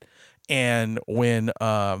that. And when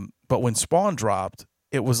Spawn dropped,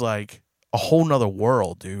 it was like a whole nother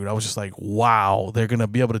world, dude. I was just like, wow, they're gonna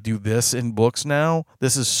be able to do this in books now.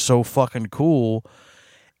 This is so fucking cool.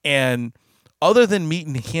 And other than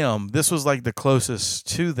meeting him, this was like the closest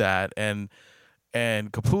to that. And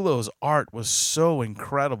Capullo's art was so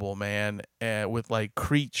incredible, man. With like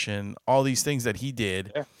Creech and all these things that he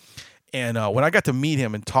did. Yeah. And when I got to meet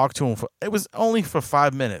him and talk to him, it was only for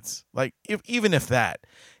 5 minutes. Like even if that,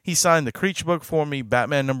 he signed the Creech book for me,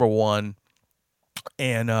 Batman #1,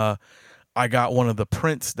 and I got one of the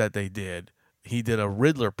prints that they did. He did a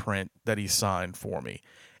Riddler print that he signed for me.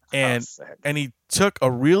 And he took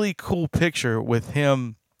a really cool picture with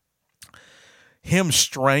him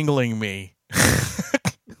strangling me.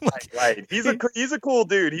 Right. He's a cool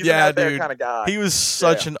dude. He's an out there kind of guy. He was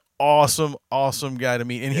such an awesome guy to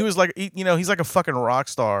meet. And he was like, he's like a fucking rock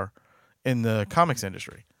star in the comics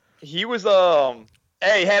industry. He was also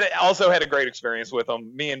had a great experience with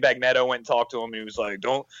him. Me and Bagnetto went and talked to him. He was like,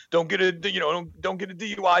 don't get a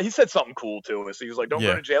DUI. He said something cool to us. He was like, don't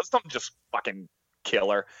go to jail. Something just fucking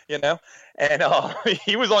killer, you know. And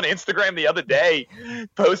he was on Instagram the other day,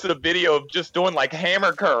 posted a video of just doing like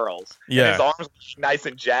hammer curls. Yeah, and his arms were nice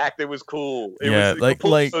and jacked. It was cool. It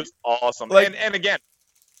was awesome. And again,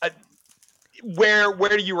 where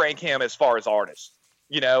do you rank him as far as artists?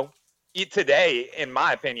 You know, today, in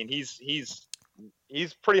my opinion, he's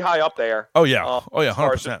pretty high up there. Oh yeah,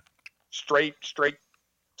 100%. Straight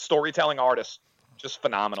storytelling artist, just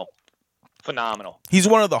phenomenal. He's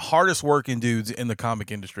one of the hardest working dudes in the comic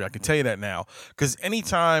industry. I can tell you that now. Because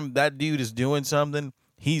anytime that dude is doing something,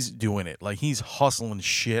 he's doing it. Like he's hustling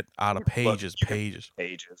shit out of pages.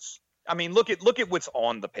 I mean, look at what's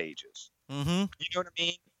on the pages. Mm-hmm. You know what I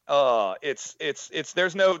mean? It's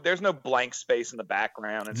there's no blank space in the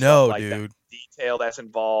background and no, stuff like dude. That detail that's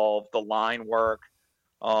involved, the line work.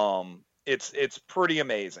 It's pretty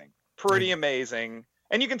amazing. Amazing.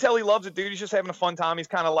 And you can tell he loves it, dude. He's just having a fun time. He's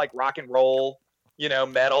kind of like rock and roll, you know,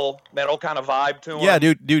 metal kind of vibe to him. Yeah,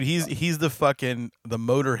 dude. He's the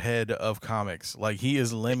Motorhead of comics. Like he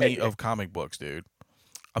is Lemmy of comic books, dude.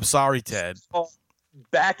 I'm sorry, Ted.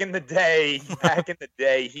 back in the day,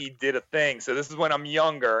 he did a thing. So this is when I'm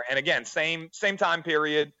younger, and again, same time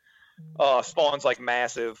period. Spawn's like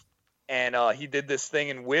massive, and he did this thing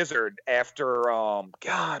in Wizard after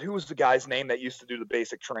God, who was the guy's name that used to do the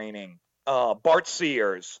basic training? Bart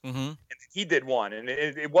Sears. Mm-hmm. And he did one, and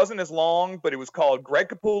it wasn't as long, but it was called Greg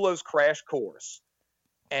Capullo's Crash Course.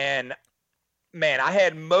 And man, I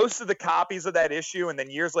had most of the copies of that issue, and then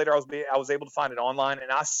years later, I was able to find it online, and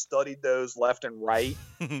I studied those left and right.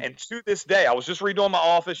 And to this day, I was just redoing my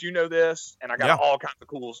Office, you know this, and I got all kinds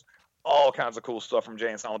of cool stuff from Jay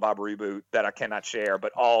and Silent Bob Reboot that I cannot share.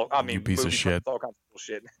 But you piece of shit, all kinds of cool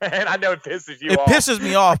shit, and I know it pisses you off. It pisses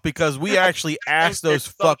me off because we actually asked those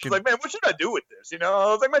fucking. Like, man, what should I do with this? You know, I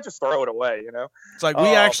was like, man, just throw it away. You know, it's like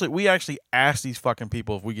we actually asked these fucking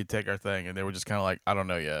people if we could take our thing, and they were just kind of like, I don't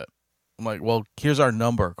know yet. I'm like, well, here's our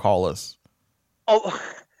number. Call us. Oh,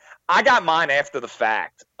 I got mine after the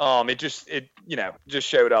fact. It just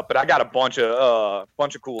showed up, but I got a bunch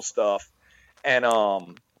of cool stuff. And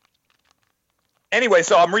anyway,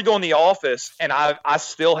 so I'm redoing The Office, and I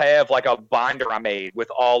still have like a binder I made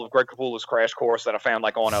with all of Greg Capullo's Crash Course that I found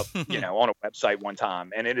like on a on a website one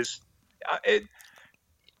time, and it is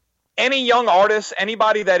any young artist,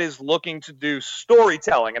 anybody that is looking to do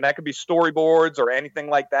storytelling, and that could be storyboards or anything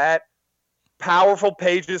like that. Powerful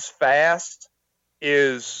Pages Fast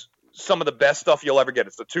is some of the best stuff you'll ever get.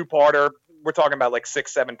 It's a 2-parter. We're talking about like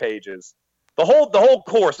 6-7 pages. The whole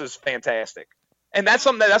course is fantastic. And that's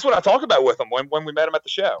something that's what I talked about with him when we met him at the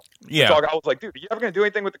show. Yeah. I was like, dude, are you ever going to do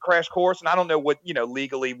anything with the Crash Course? And I don't know what,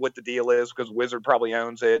 legally what the deal is, because Wizard probably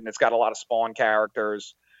owns it, and it's got a lot of Spawn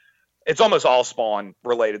characters. It's almost all Spawn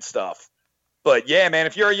related stuff. But yeah, man,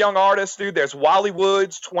 if you're a young artist, dude, there's Wally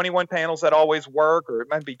Wood's 21 panels that always work, or it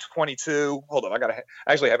might be 22. Hold on, I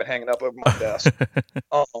actually have it hanging up over my desk.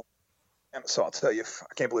 So I'll tell you,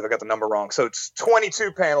 I can't believe I got the number wrong. So it's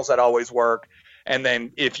 22 panels that always work. And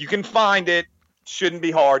then if you can find it, shouldn't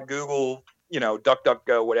be hard. Google,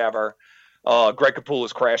 DuckDuckGo, whatever. Greg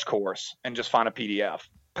Capullo's Crash Course, and just find a PDF.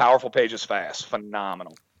 Powerful Pages Fast,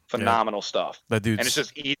 phenomenal stuff. That dude's, and it's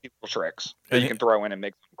just easy little tricks that you can throw in and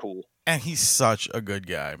make them cool. And he's such a good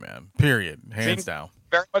guy, man. Period. Hands down.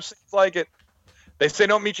 Very much seems like it. They say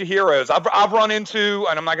don't meet your heroes. I've run into,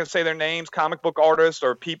 and I'm not going to say their names, comic book artists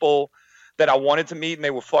or people that I wanted to meet, and they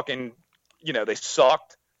were fucking, they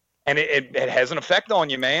sucked. And it has an effect on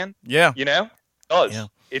you, man. Yeah. It does. Yeah.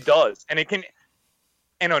 It does. And it can,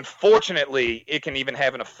 and unfortunately, it can even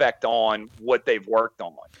have an effect on what they've worked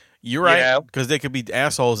on. You're right. Because they could be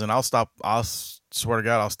assholes, and I'll swear to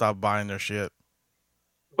God, I'll stop buying their shit.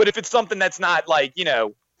 But if it's something that's not like, dude,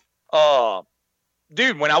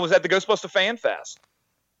 when I was at the Ghostbuster Fan Fest,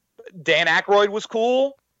 Dan Aykroyd was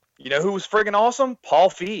cool. You know who was friggin' awesome? Paul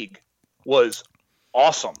Feig was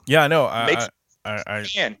awesome. Yeah, I know. Man, you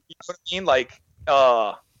know what I mean?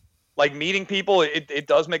 Like meeting people, it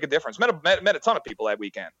does make a difference. Met a ton of people that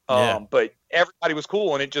weekend. But everybody was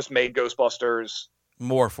cool, and it just made Ghostbusters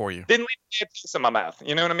more for you. Didn't leave a taste in my mouth.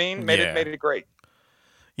 You know what I mean? Made it great.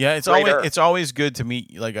 Yeah, it's always good to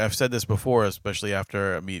meet. Like I've said this before, especially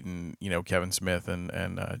after meeting Kevin Smith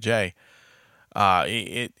and Jay.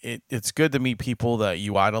 It's good to meet people that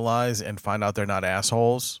you idolize and find out they're not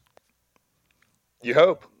assholes. You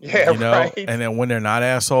hope, yeah, right. And then when they're not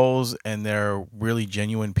assholes and they're really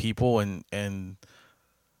genuine people, and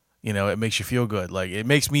it makes you feel good. Like it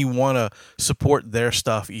makes me want to support their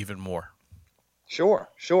stuff even more. Sure.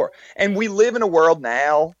 And we live in a world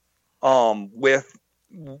now,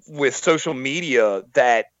 with social media,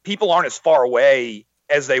 that people aren't as far away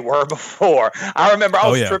as they were before. I remember I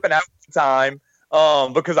was tripping out one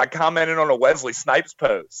time because I commented on a Wesley Snipes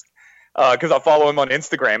post. Because I follow him on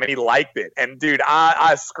Instagram, and he liked it. And dude,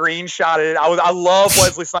 I screenshotted it. I love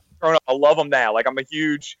Wesley Snipes growing up. I love him now. Like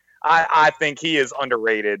I think he is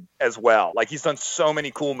underrated as well. Like he's done so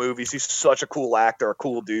many cool movies. He's such a cool actor, a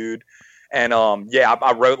cool dude. And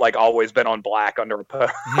I wrote like "Always Been on Black" under a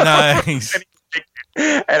post. Nice.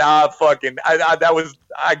 And I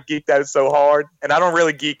geeked out so hard, and I don't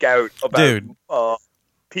really geek out about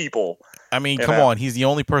people. I mean, come on. He's the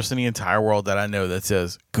only person in the entire world that I know that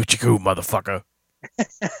says, Gucci Goo, motherfucker.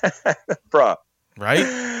 Bruh.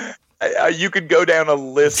 Right? You could go down a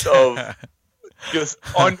list of just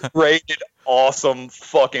underrated, awesome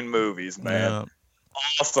fucking movies, man. Yeah.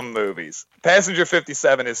 Awesome movies. Passenger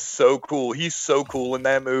 57 is so cool. He's so cool in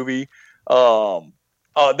that movie.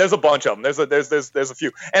 There's a bunch of them. There's a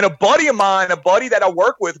few. And a buddy of mine, a buddy that I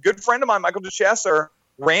work with, good friend of mine, Michael DeChesser,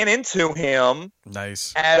 ran into him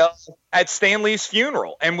Nice. at Stan Lee's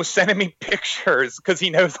funeral and was sending me pictures because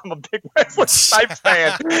he knows I'm a big Wesley Snipes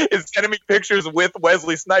fan. Is sending me pictures with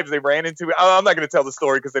Wesley Snipes. They ran into. I'm not going to tell the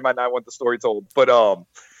story because they might not want the story told. But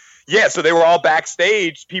yeah. So they were all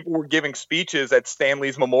backstage. People were giving speeches at Stan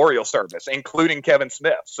Lee's memorial service, including Kevin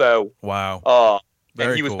Smith. So wow.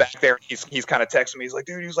 And he was back there. He's kind of texting me. He's like,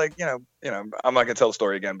 dude. He's like, you know. I'm not going to tell the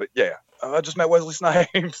story again. But yeah, I just met Wesley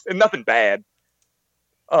Snipes and nothing bad.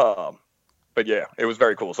 But yeah, it was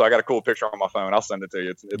very cool. So I got a cool picture on my phone. I'll send it to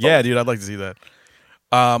you. It's yeah, awesome. Dude, I'd like to see that.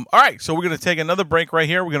 All right, so we're gonna take another break right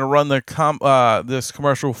here. We're gonna run the this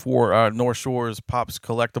commercial for North Shore's Pops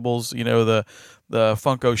Collectibles. You know, the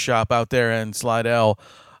Funko shop out there in Slidell,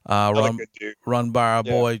 run by our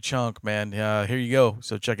boy Chunk. Man, here you go.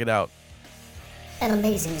 So check it out. An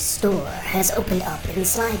amazing store has opened up in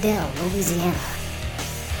Slidell, Louisiana.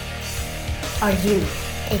 Are you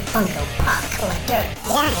a Funko Pop collector?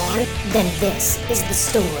 Yeah, I am. Then this is the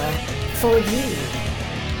store for you.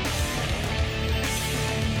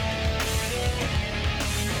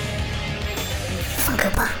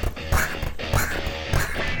 Funko Pop, pop.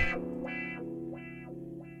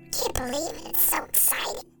 Can't believe it. It's so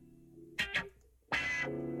exciting.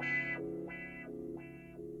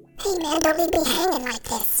 Hey man, don't leave me hanging like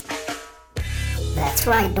this. That's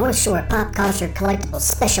right, North Shore Pop Culture Collectibles,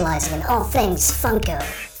 specializing in all things Funko.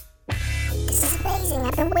 This is amazing.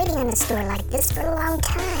 I've been waiting on a store like this for a long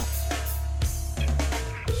time.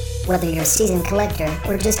 Whether you're a seasoned collector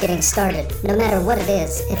or just getting started, no matter what it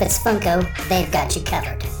is, if it's Funko, they've got you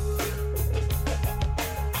covered.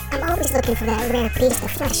 I'm always looking for that rare piece to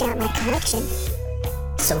flesh out my collection.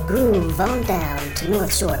 So groove on down to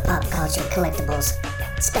North Shore Pop Culture Collectibles,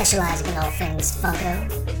 specializing in all things Funko.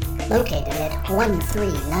 Located at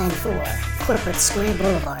 1394 Corporate Square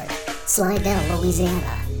Boulevard, Slidell,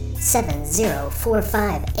 Louisiana,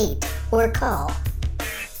 70458, or call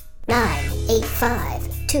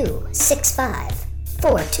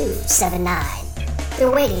 985-265-4279.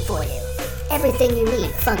 They're waiting for you. Everything you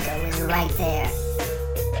need Funko is right there.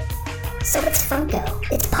 So it's Funko.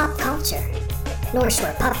 It's pop culture. North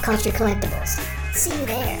Shore Pop Culture Collectibles. See you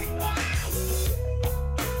there.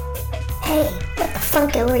 Hey, what the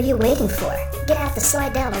Funko are you waiting for? Get out to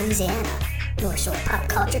Slidell, Louisiana. North Shore Pop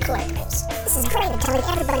Culture Collectibles. This is great. I'm telling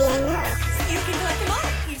everybody I know. You can collect them all.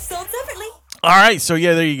 We've sold separately. All right, so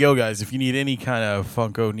yeah, there you go, guys. If you need any kind of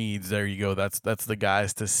Funko needs, there you go. That's the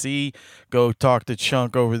guys to see. Go talk to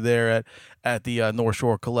Chunk over there at the North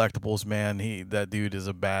Shore Collectibles, man. That dude is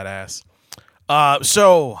a badass.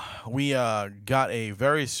 So we got a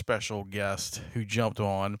very special guest who jumped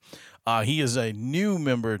on. He is a new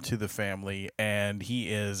member to the family, and he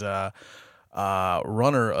is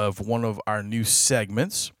runner of one of our new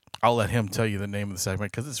segments. I'll let him tell you the name of the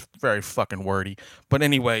segment because it's very fucking wordy. But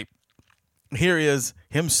anyway, here is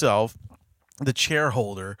himself, the chair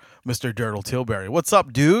holder, Mr. Dirtle Tilbury. What's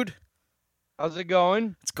up, dude? How's it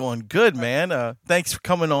going? It's going good, man. Thanks for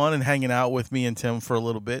coming on and hanging out with me and Tim for a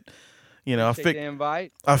little bit. You know, I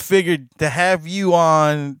figured to have you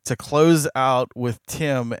on to close out with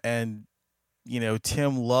Tim, and you know,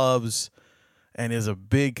 Tim loves and is a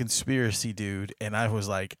big conspiracy dude, and I was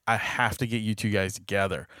like, I have to get you two guys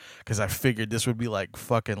together because I figured this would be like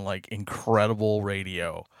fucking like incredible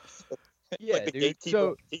radio. Yeah, like dude.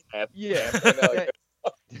 So yeah, that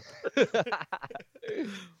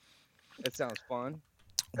sounds fun.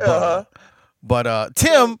 But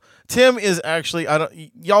Tim is actually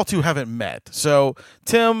y'all two haven't met. So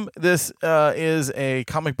Tim, this is a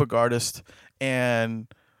comic book artist, and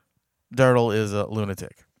Dirtle is a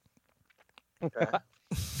lunatic. Okay.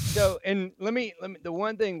 So, and let me the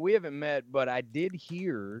one thing we haven't met, but I did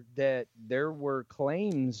hear that there were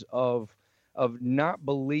claims of not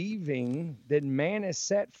believing that man has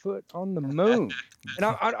set foot on the moon. And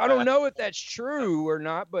I don't know if that's true or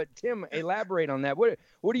not, but Tim, elaborate on that. What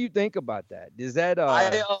do you think about that? Is that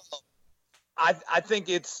I think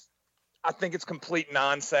it's complete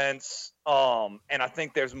nonsense. And I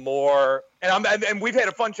think there's more. And we've had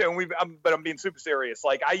a fun show, and but I'm being super serious.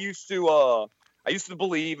 Like I used to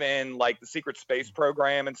believe in like the secret space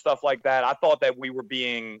program and stuff like that. I thought that we were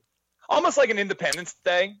being almost like an Independence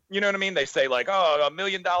Day. You know what I mean? They say like, oh, $1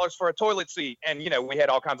 million for a toilet seat. And, you know, we had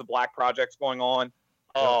all kinds of black projects going on.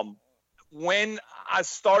 When I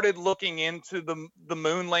started looking into the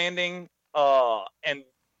moon landing and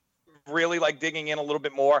really like digging in a little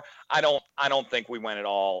bit more, I don't think we went at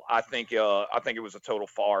all. I think it was a total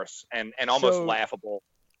farce and almost laughable.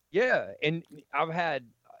 Yeah. And I've had,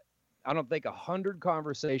 I don't think 100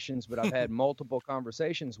 conversations, but I've had multiple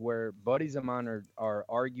conversations where buddies of mine are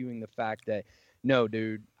arguing the fact that No,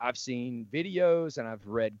 dude. I've seen videos and I've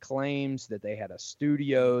read claims that they had a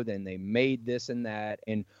studio, then they made this and that.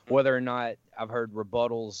 And whether or not I've heard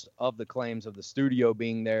rebuttals of the claims of the studio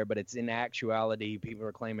being there, but it's in actuality, people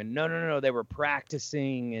are claiming, no, they were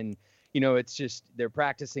practicing. And, it's just they're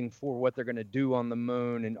practicing for what they're going to do on the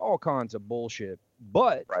moon and all kinds of bullshit.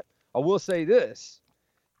 But I will say this.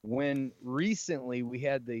 When recently we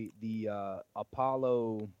had the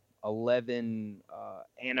Apollo 11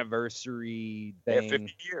 anniversary thing. Yeah,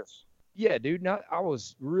 50 years. Yeah, dude. I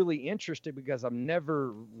was really interested because I've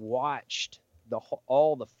never watched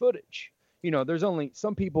all the footage. There's only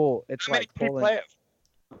some people. It's How like many people pulling.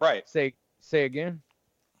 have? Right. Say again.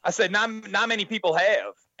 I said not many people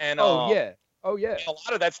have, and Oh yeah. a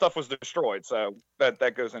lot of that stuff was destroyed. So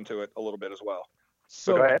that goes into it a little bit as well.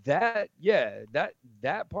 So go ahead.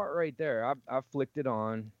 that part right there, I flicked it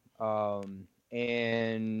on.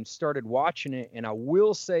 And started watching it, and I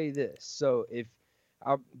will say this. So if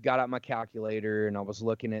I got out my calculator and I was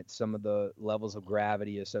looking at some of the levels of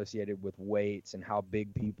gravity associated with weights and how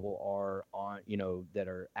big people are on, that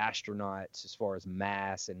are astronauts as far as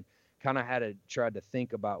mass, and kind of had to try to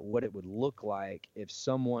think about what it would look like if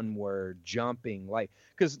someone were jumping,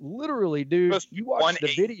 because literally, dude, you watch the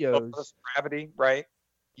videos. Of gravity, right?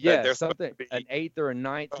 Yeah, there's something, an eighth or a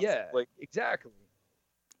ninth. Yeah, exactly.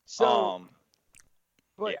 So.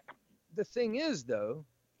 But the thing is, though,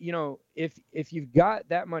 if you've got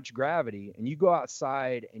that much gravity and you go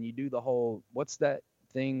outside and you do the whole, what's that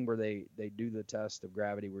thing where they do the test of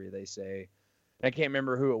gravity where they say, I can't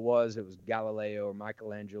remember who it was Galileo or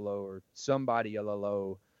Michelangelo or somebody that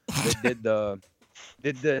did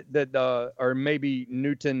the or maybe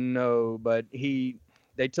Newton, no, but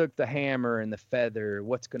they took the hammer and the feather,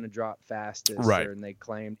 what's going to drop fastest, right? And they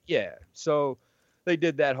claimed, so they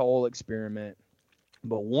did that whole experiment.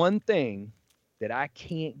 But one thing that I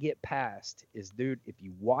can't get past is, dude, if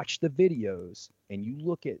you watch the videos and you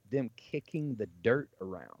look at them kicking the dirt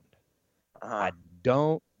around, I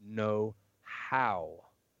don't know how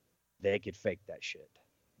they could fake that shit.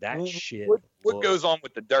 That shit. What goes on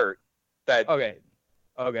with the dirt? Okay.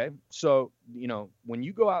 So, when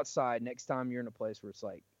you go outside, next time you're in a place where it's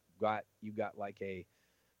like, you got like a,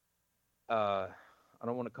 I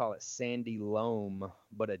don't want to call it sandy loam,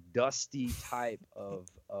 but a dusty type of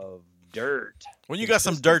dirt. When you got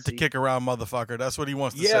some dirt to kick around, motherfucker, that's what he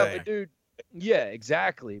wants to say. Yeah, but dude, yeah,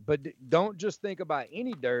 exactly. But don't just think about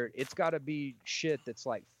any dirt. It's got to be shit that's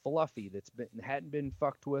like fluffy, hadn't been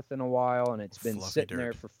fucked with in a while, and it's been Fluffy sitting dirt.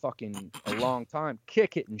 there for fucking a long time.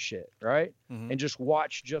 Kick it and shit, right? Mhm. And just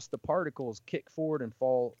watch just the particles kick forward and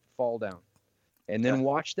fall down. And then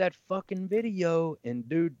watch that fucking video, and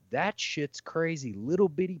dude, that shit's crazy. Little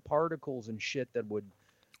bitty particles and shit that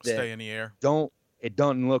stay in the air. It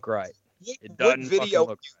doesn't look right. What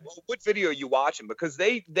video are you watching? Because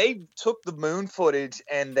they took the moon footage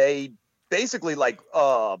and they basically they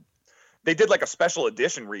did like a special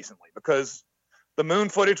edition recently, because the moon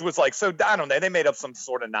footage was like, so I don't know, they made up some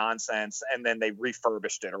sort of nonsense and then they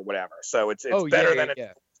refurbished it or whatever. So it's better than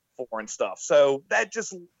it's before and stuff. So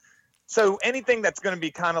So anything that's going to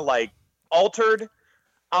be kind of like altered,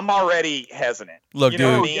 I'm already hesitant. Look, you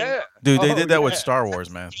know dude, what I mean? dude, they did that with Star Wars,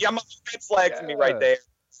 man. Yeah, red flag for me right there.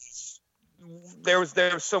 There was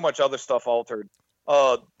so much other stuff altered.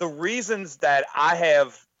 The reasons that I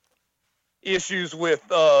have issues with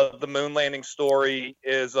the moon landing story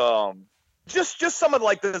is just some of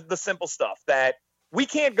like the simple stuff that we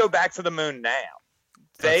can't go back to the moon now.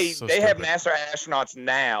 They have NASA astronauts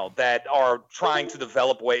now that are trying to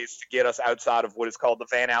develop ways to get us outside of what is called the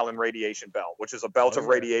Van Allen radiation belt, which is a belt of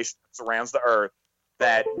radiation that surrounds the Earth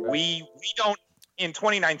that we don't, in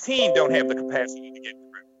 2019, don't have the capacity to get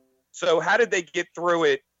through. So how did they get through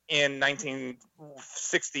it in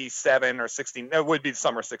 1967 or 60? No, it would be the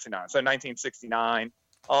summer of 69. So 1969,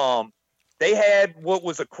 they had what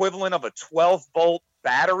was equivalent of a 12-volt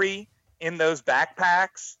battery in those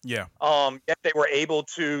backpacks. Yeah. Yet they were able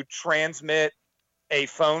to transmit a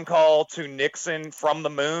phone call to Nixon from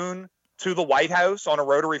the moon to the White House on a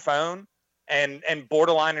rotary phone, and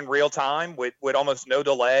borderline in real time with almost no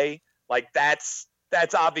delay. Like that's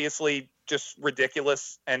obviously just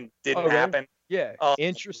ridiculous and didn't happen. Yeah.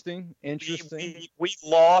 Interesting. We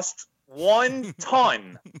lost 1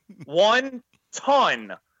 ton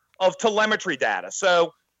of telemetry data.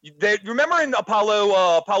 So remember in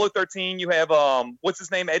Apollo 13, you have what's his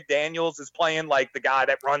name? Ed Daniels is playing like the guy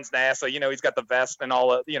that runs NASA. You know, he's got the vest and all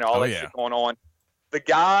that shit going on. The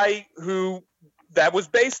guy who that was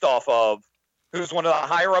based off of, who's one of the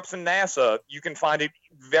higher ups in NASA, you can find it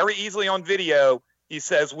very easily on video. He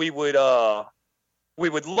says we would we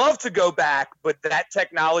would love to go back, but that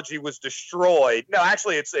technology was destroyed. No,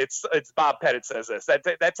 actually, it's Bob Pettit says this,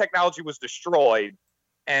 that technology was destroyed,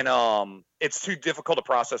 and it's too difficult a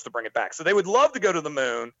process to bring it back. So they would love to go to the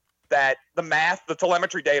moon. That the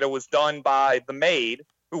telemetry data was done by the maid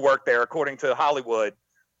who worked there, according to Hollywood,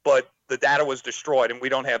 but the data was destroyed, and we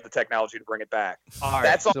don't have the technology to bring it back. All right,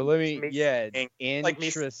 That's so let me, interesting. like me,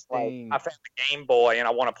 like, I found the Game Boy and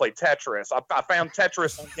I want to play Tetris. I found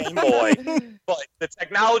Tetris on Game Boy, but the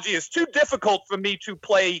technology is too difficult for me to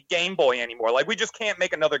play Game Boy anymore. Like, we just can't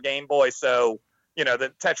make another Game Boy, so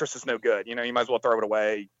the Tetris is no good. You might as well throw it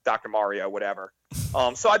away. Dr. Mario, whatever.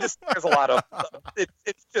 So I just there's a lot of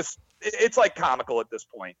it's like comical at this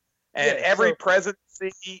point. And every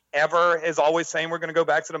presidency ever is always saying we're going to go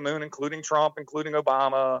back to the moon, including Trump, including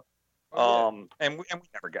Obama. And we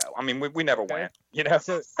never go. I mean, we never went.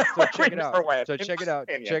 So check it out. So check it out.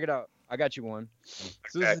 Check it out. I got you one.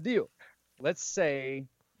 So this is the deal. Let's say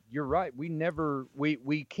you're right. We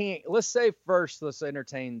can't. Let's say first. Let's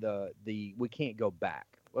entertain the we can't go back.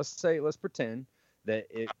 Let's pretend that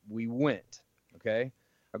we went. Okay.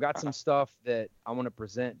 I've got some stuff that I want to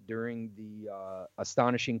present during the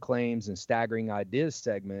Astonishing Claims and Staggering Ideas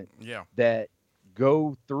segment that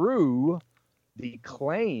go through the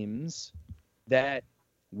claims that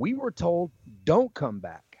we were told don't come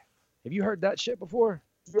back. Have you heard that shit before?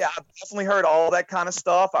 Yeah, I've definitely heard all that kind of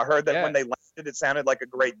stuff. I heard that when they landed, it sounded like a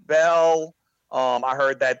great bell. I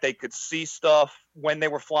heard that they could see stuff when they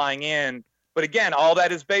were flying in. But again, all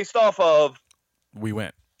that is based off of we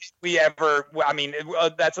went.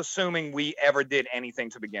 That's assuming we ever did anything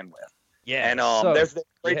to begin with. Yeah. And there's the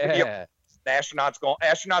great video,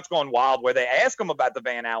 astronauts going wild, where they ask them about the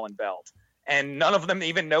Van Allen belt, and none of them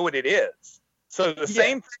even know what it is. So the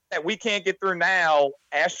same thing that we can't get through now,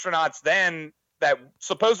 astronauts then that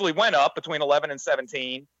supposedly went up between 11 and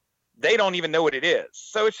 17, they don't even know what it is.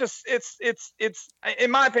 So it's just it's in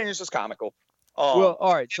my opinion, it's just comical. Well,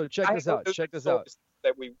 all right. So check this out.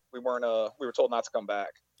 That we were told not to come back.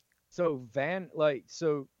 So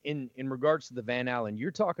in regards to the Van Allen, you're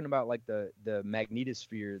talking about like the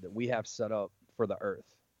magnetosphere that we have set up for the Earth,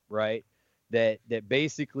 right? That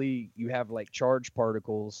basically you have like charged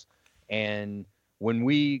particles, and when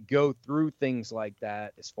we go through things like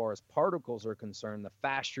that, as far as particles are concerned, the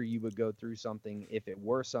faster you would go through something, if it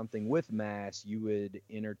were something with mass, you would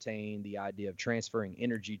entertain the idea of transferring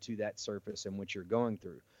energy to that surface in which you're going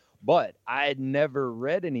through. But I had never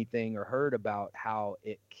read anything or heard about how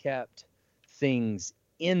it kept things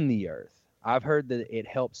in the Earth. I've heard that it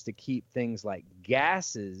helps to keep things like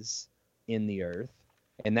gases in the Earth.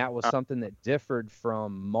 And that was something that differed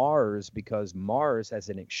from Mars, because Mars has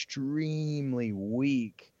an extremely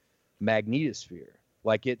weak magnetosphere.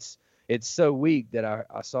 Like it's so weak that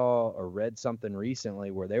I saw or read something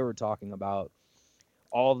recently where they were talking about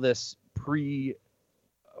all this pre-Mars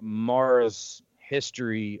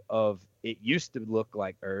history of it used to look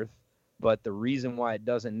like Earth, but the reason why it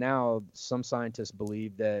doesn't now, some scientists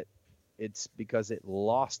believe that it's because it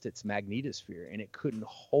lost its magnetosphere and it couldn't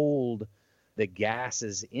hold the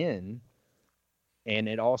gases in, and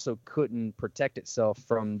it also couldn't protect itself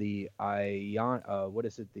from the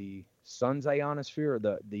the sun's ionosphere, or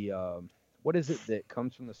the what is it that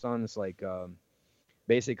comes from the sun? It's like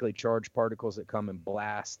basically charged particles that come and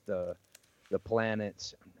blast the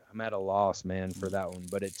planets. I'm at a loss, man, for that one,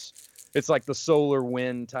 but it's like the solar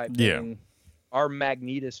wind type thing. Our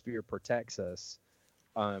magnetosphere protects us.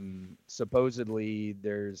 Supposedly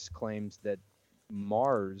there's claims that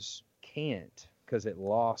Mars can't, because it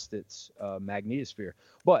lost its magnetosphere.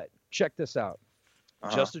 But check this out.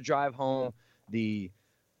 Just to drive home the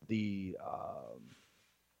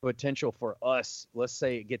potential for us, let's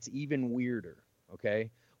say it gets even weirder, okay?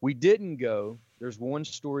 We didn't go. There's one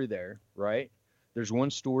story there, right? There's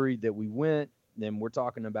one story that we went, then we're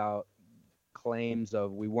talking about claims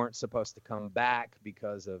of we weren't supposed to come back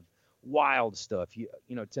because of wild stuff. You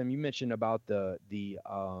know, Tim, you mentioned about the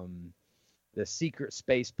secret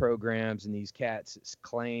space programs, and these cats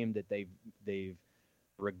claim that they've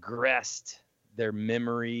regressed their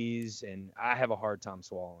memories, and I have a hard time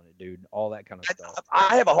swallowing it, dude. All that kind of stuff.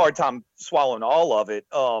 I have a hard time swallowing all of it.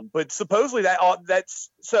 But supposedly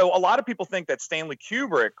that's so. A lot of people think that Stanley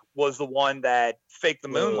Kubrick was the one that faked the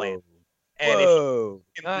moon landing. And if you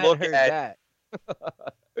look at that.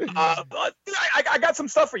 I got some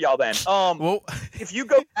stuff for y'all then. If you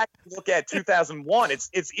go back and look at 2001,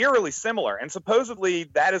 it's eerily similar, and supposedly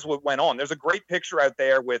that is what went on. There's a great picture out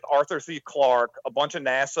there with Arthur C. Clarke, a bunch of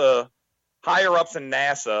NASA higher ups in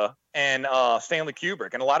NASA, and Stanley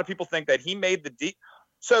Kubrick, and a lot of people think that he made the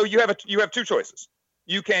So you have two choices.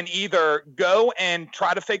 You can either go and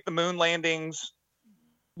try to fake the moon landings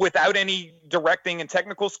without any directing and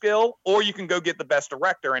technical skill, or you can go get the best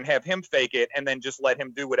director and have him fake it and then just let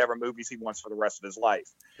him do whatever movies he wants for the rest of his life.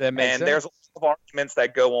 That makes sense. There's a lot of arguments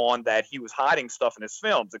that go on that he was hiding stuff in his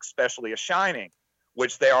films, especially A Shining,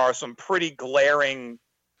 which there are some pretty glaring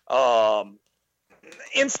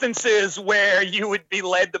instances where you would be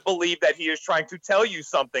led to believe that he is trying to tell you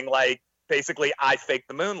something like, basically, I faked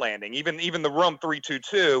the moon landing. Even the Room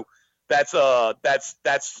 322, that's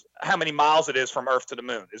how many miles it is from Earth to the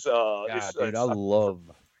moon. Dude, I love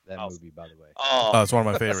that movie, by the way. It's one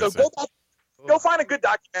of my favorites. So go find a good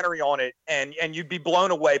documentary on it, and you'd be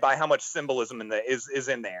blown away by how much symbolism is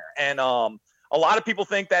in there. And a lot of people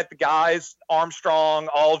think that the guys, Armstrong,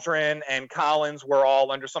 Aldrin, and Collins, were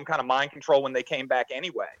all under some kind of mind control when they came back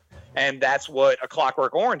anyway. And that's what A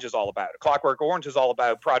Clockwork Orange is all about. A Clockwork Orange is all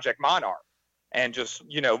about Project Monarch and just,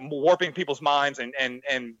 warping people's minds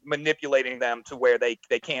and manipulating them to where they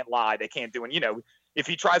can't lie, they can't do. And, if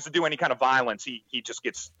he tries to do any kind of violence, he just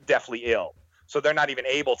gets deathly ill. So they're not even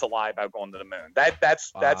able to lie about going to the moon.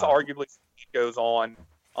 That's arguably what goes on.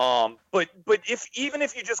 But if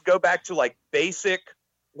you just go back to like basic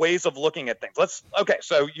ways of looking at things,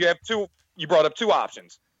 so you brought up two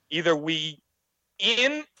options. Either we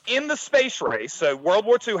in the space race, so World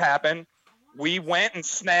War II happened, we went and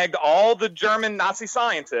snagged all the German Nazi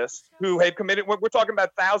scientists who had committed, we're talking about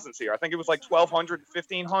thousands here. I think it was like 1,200,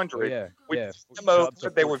 1,500.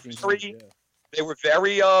 They were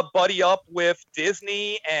very buddy up with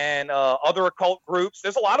Disney and other occult groups.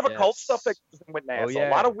 There's a lot of occult stuff that goes in with NASA. A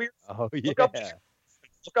lot of weird. Look up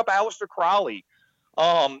Aleister Crowley.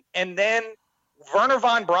 And then Werner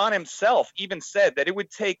von Braun himself even said that it would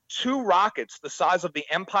take 2 rockets the size of the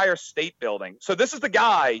Empire State Building. So this is the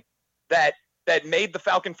guy that made the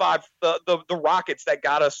Falcon 5, the rockets that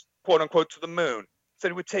got us, quote unquote, to the moon.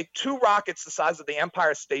 Said it would take 2 rockets the size of the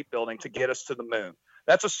Empire State Building to get us to the moon.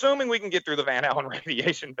 That's assuming we can get through the Van Allen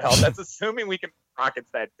radiation belt. That's assuming we can make rockets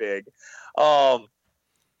that big.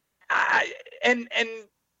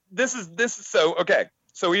 This is so okay.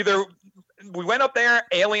 So either we went up there,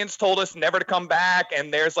 aliens told us never to come back,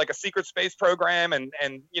 and there's like a secret space program, and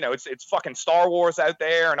it's fucking Star Wars out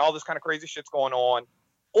there, and all this kind of crazy shit's going on,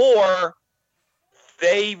 or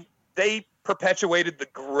they perpetuated the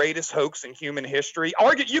greatest hoax in human history.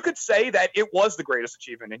 You could say that it was the greatest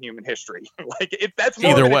achievement in human history. That's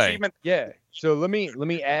more either of an way. achievement. Yeah. So let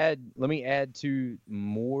me add to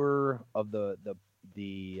more of the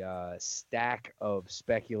stack of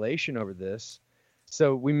speculation over this.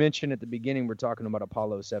 So we mentioned at the beginning we're talking about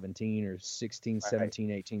Apollo 17 or 16, 17,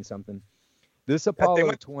 18 something. This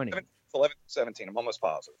Apollo 20. 11, 17. I'm almost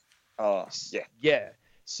positive. Yeah.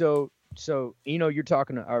 So you're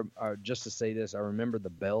talking. Just to say this, I remember the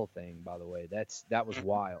Bell thing. By the way, that was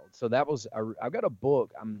wild. So I've got a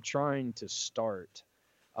book I'm trying to start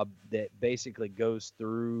that basically goes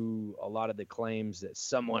through a lot of the claims that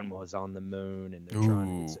someone was on the moon, and they're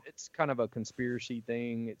trying. It's kind of a conspiracy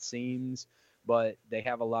thing, it seems, but they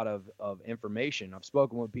have a lot of information. I've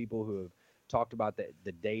spoken with people who have talked about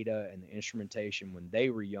the data and the instrumentation when they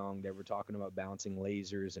were young. They were talking about bouncing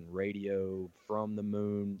lasers and radio from the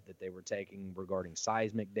moon that they were taking regarding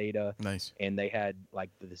seismic data. Nice. And they had like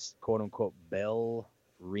this quote unquote bell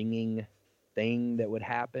ringing thing that would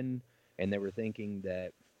happen. And they were thinking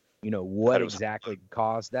that, what exactly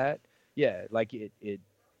caused that? Yeah. Like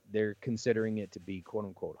they're considering it to be quote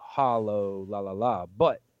unquote hollow, la, la, la.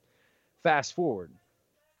 But fast forward,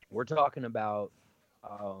 we're talking about,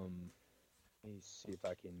 let me see if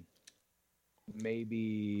I can,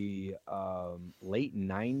 maybe late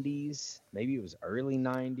 90s, maybe it was early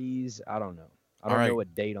 90s. I don't know. I don't know a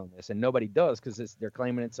date on this, and nobody does because they're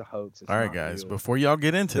claiming it's a hoax. All right, guys, before y'all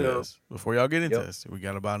get into this, we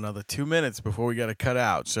got about another 2 minutes before we got to cut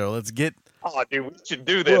out. So let's get. Oh, dude, we should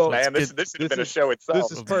do this, man. This should have been a show itself.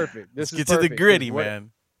 This is perfect. Let's get to the gritty,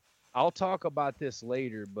 man. I'll talk about this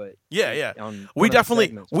later, but yeah. We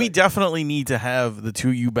definitely need to have the two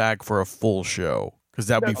of you back for a full show because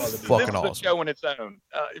that'd be fucking awesome. This is a show in its own,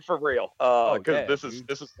 for real. Because this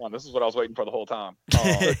is fun. This is what I was waiting for the whole time.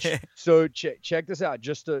 So check this out.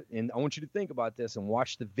 And I want you to think about this and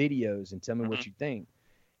watch the videos and tell me what you think.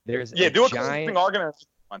 There's do a giant argument.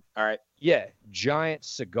 All right. Yeah, giant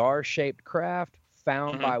cigar-shaped craft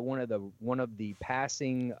found by one of the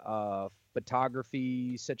passing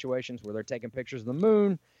photography situations where they're taking pictures of the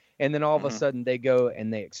moon, and then all of a sudden they go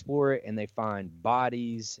and they explore it and they find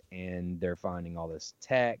bodies and they're finding all this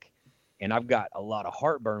tech, and I've got a lot of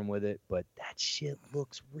heartburn with it, but that shit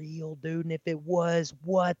looks real, dude. And if it was,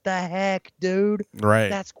 what the heck, dude? Right.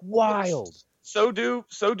 That's wild. So do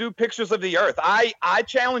pictures of the Earth. I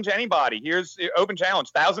challenge anybody. Here's open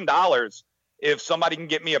challenge: $1,000. if somebody can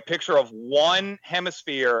get me a picture of one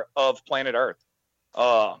hemisphere of planet Earth.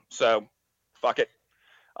 So fuck it.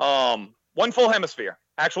 One full hemisphere,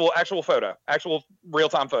 actual photo, actual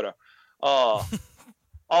real-time photo.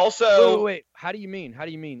 Also, wait. How do you mean? How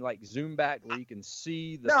do you mean? Like zoom back where you can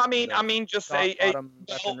see the? No, I mean, just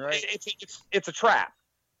it's a trap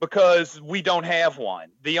because we don't have one.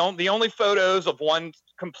 The only photos of one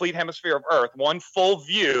complete hemisphere of Earth, one full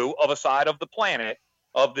view of a side of the planet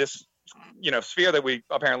of this, sphere that we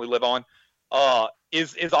apparently live on,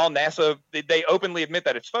 is all NASA. They openly admit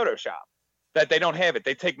that it's Photoshop, that they don't have it.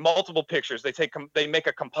 They take multiple pictures. They make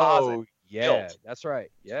a composite. Oh, yeah, that's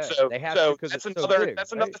right. Yeah, So, they have so to because that's it's another so big,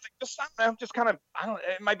 that's right? another thing. Just I don't know, just kind of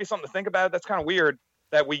it might be something to think about. That's kind of weird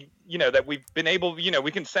that that we've been able,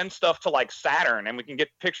 we can send stuff to like Saturn and we can get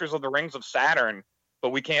pictures of the rings of Saturn,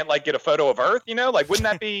 but we can't like get a photo of Earth. Like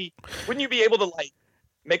wouldn't you be able to like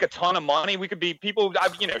make a ton of money? We could be people,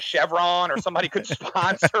 Chevron or somebody could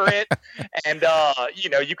sponsor it, and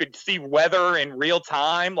you could see weather in real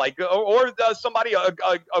time, like or somebody a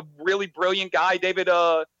really brilliant guy, David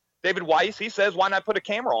Weiss. He says, why not put a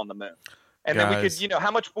camera on the moon? And then we could,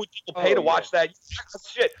 how much would people pay to watch that?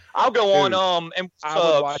 Shit, I'll go on and I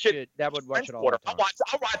would watch it. That would watch it all the time.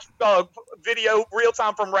 I'll watch video real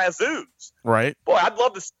time from Razoo's. Right. Boy, I'd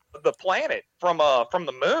love to see the planet from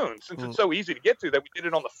the moon, since it's so easy to get to that we did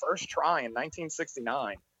it on the first try in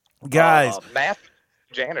 1969. Guys, math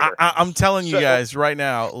janitor. I'm telling you guys right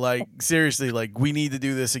now, like seriously, like we need to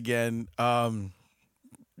do this again.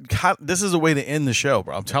 This is a way to end the show,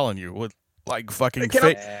 bro. I'm telling you, with like fucking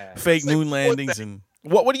fake moon landings and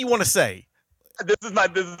what do you want to say? This is my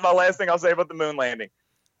last thing I'll say about the moon landing.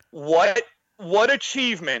 What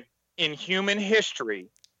achievement in human history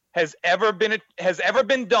has ever been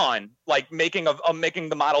done, like making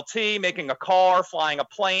the Model T, making a car, flying a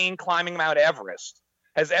plane, climbing Mount Everest,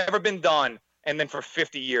 has ever been done, and then for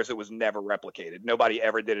 50 years it was never replicated. Nobody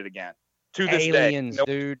ever did it again. To this Aliens, day,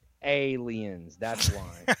 dude. Aliens. That's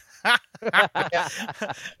why.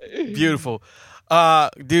 Beautiful.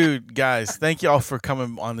 Dude, guys, thank y'all for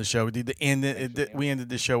coming on the show. We ended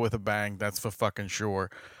the show with a bang. That's for fucking sure.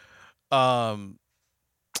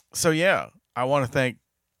 So yeah, I want to thank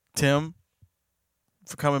Tim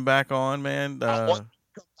for coming back on, man. I want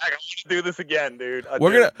to do this again, dude.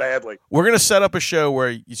 Badly. We're gonna set up a show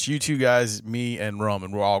where it's you two guys, me and Rum,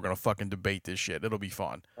 and we're all gonna fucking debate this shit. It'll be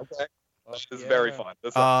fun. Okay. It's very fun.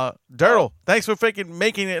 Dirtle, thanks for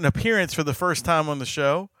making an appearance for the first time on the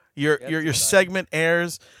show. Your segment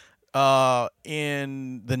airs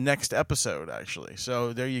in the next episode, actually.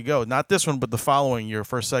 So there you go. Not this one, but the following. Your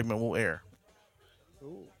first segment will air.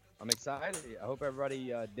 Cool. I'm excited. I hope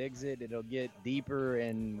everybody digs it. It'll get deeper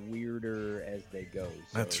and weirder as they go.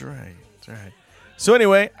 So. That's right. So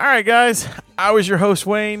anyway, all right, guys. I was your host,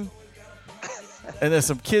 Wayne. And there's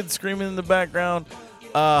some kids screaming in the background.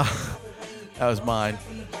 That was mine.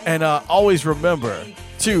 And always remember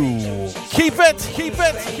to keep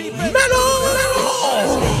it metal!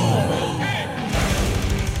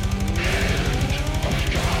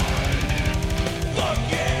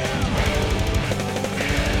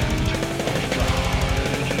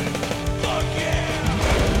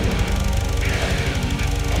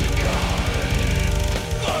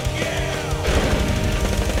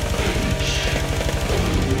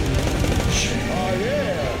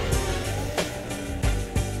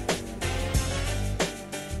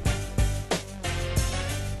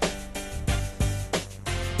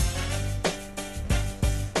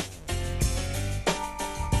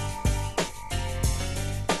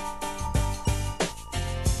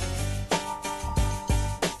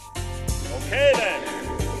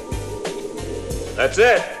 That's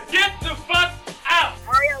it.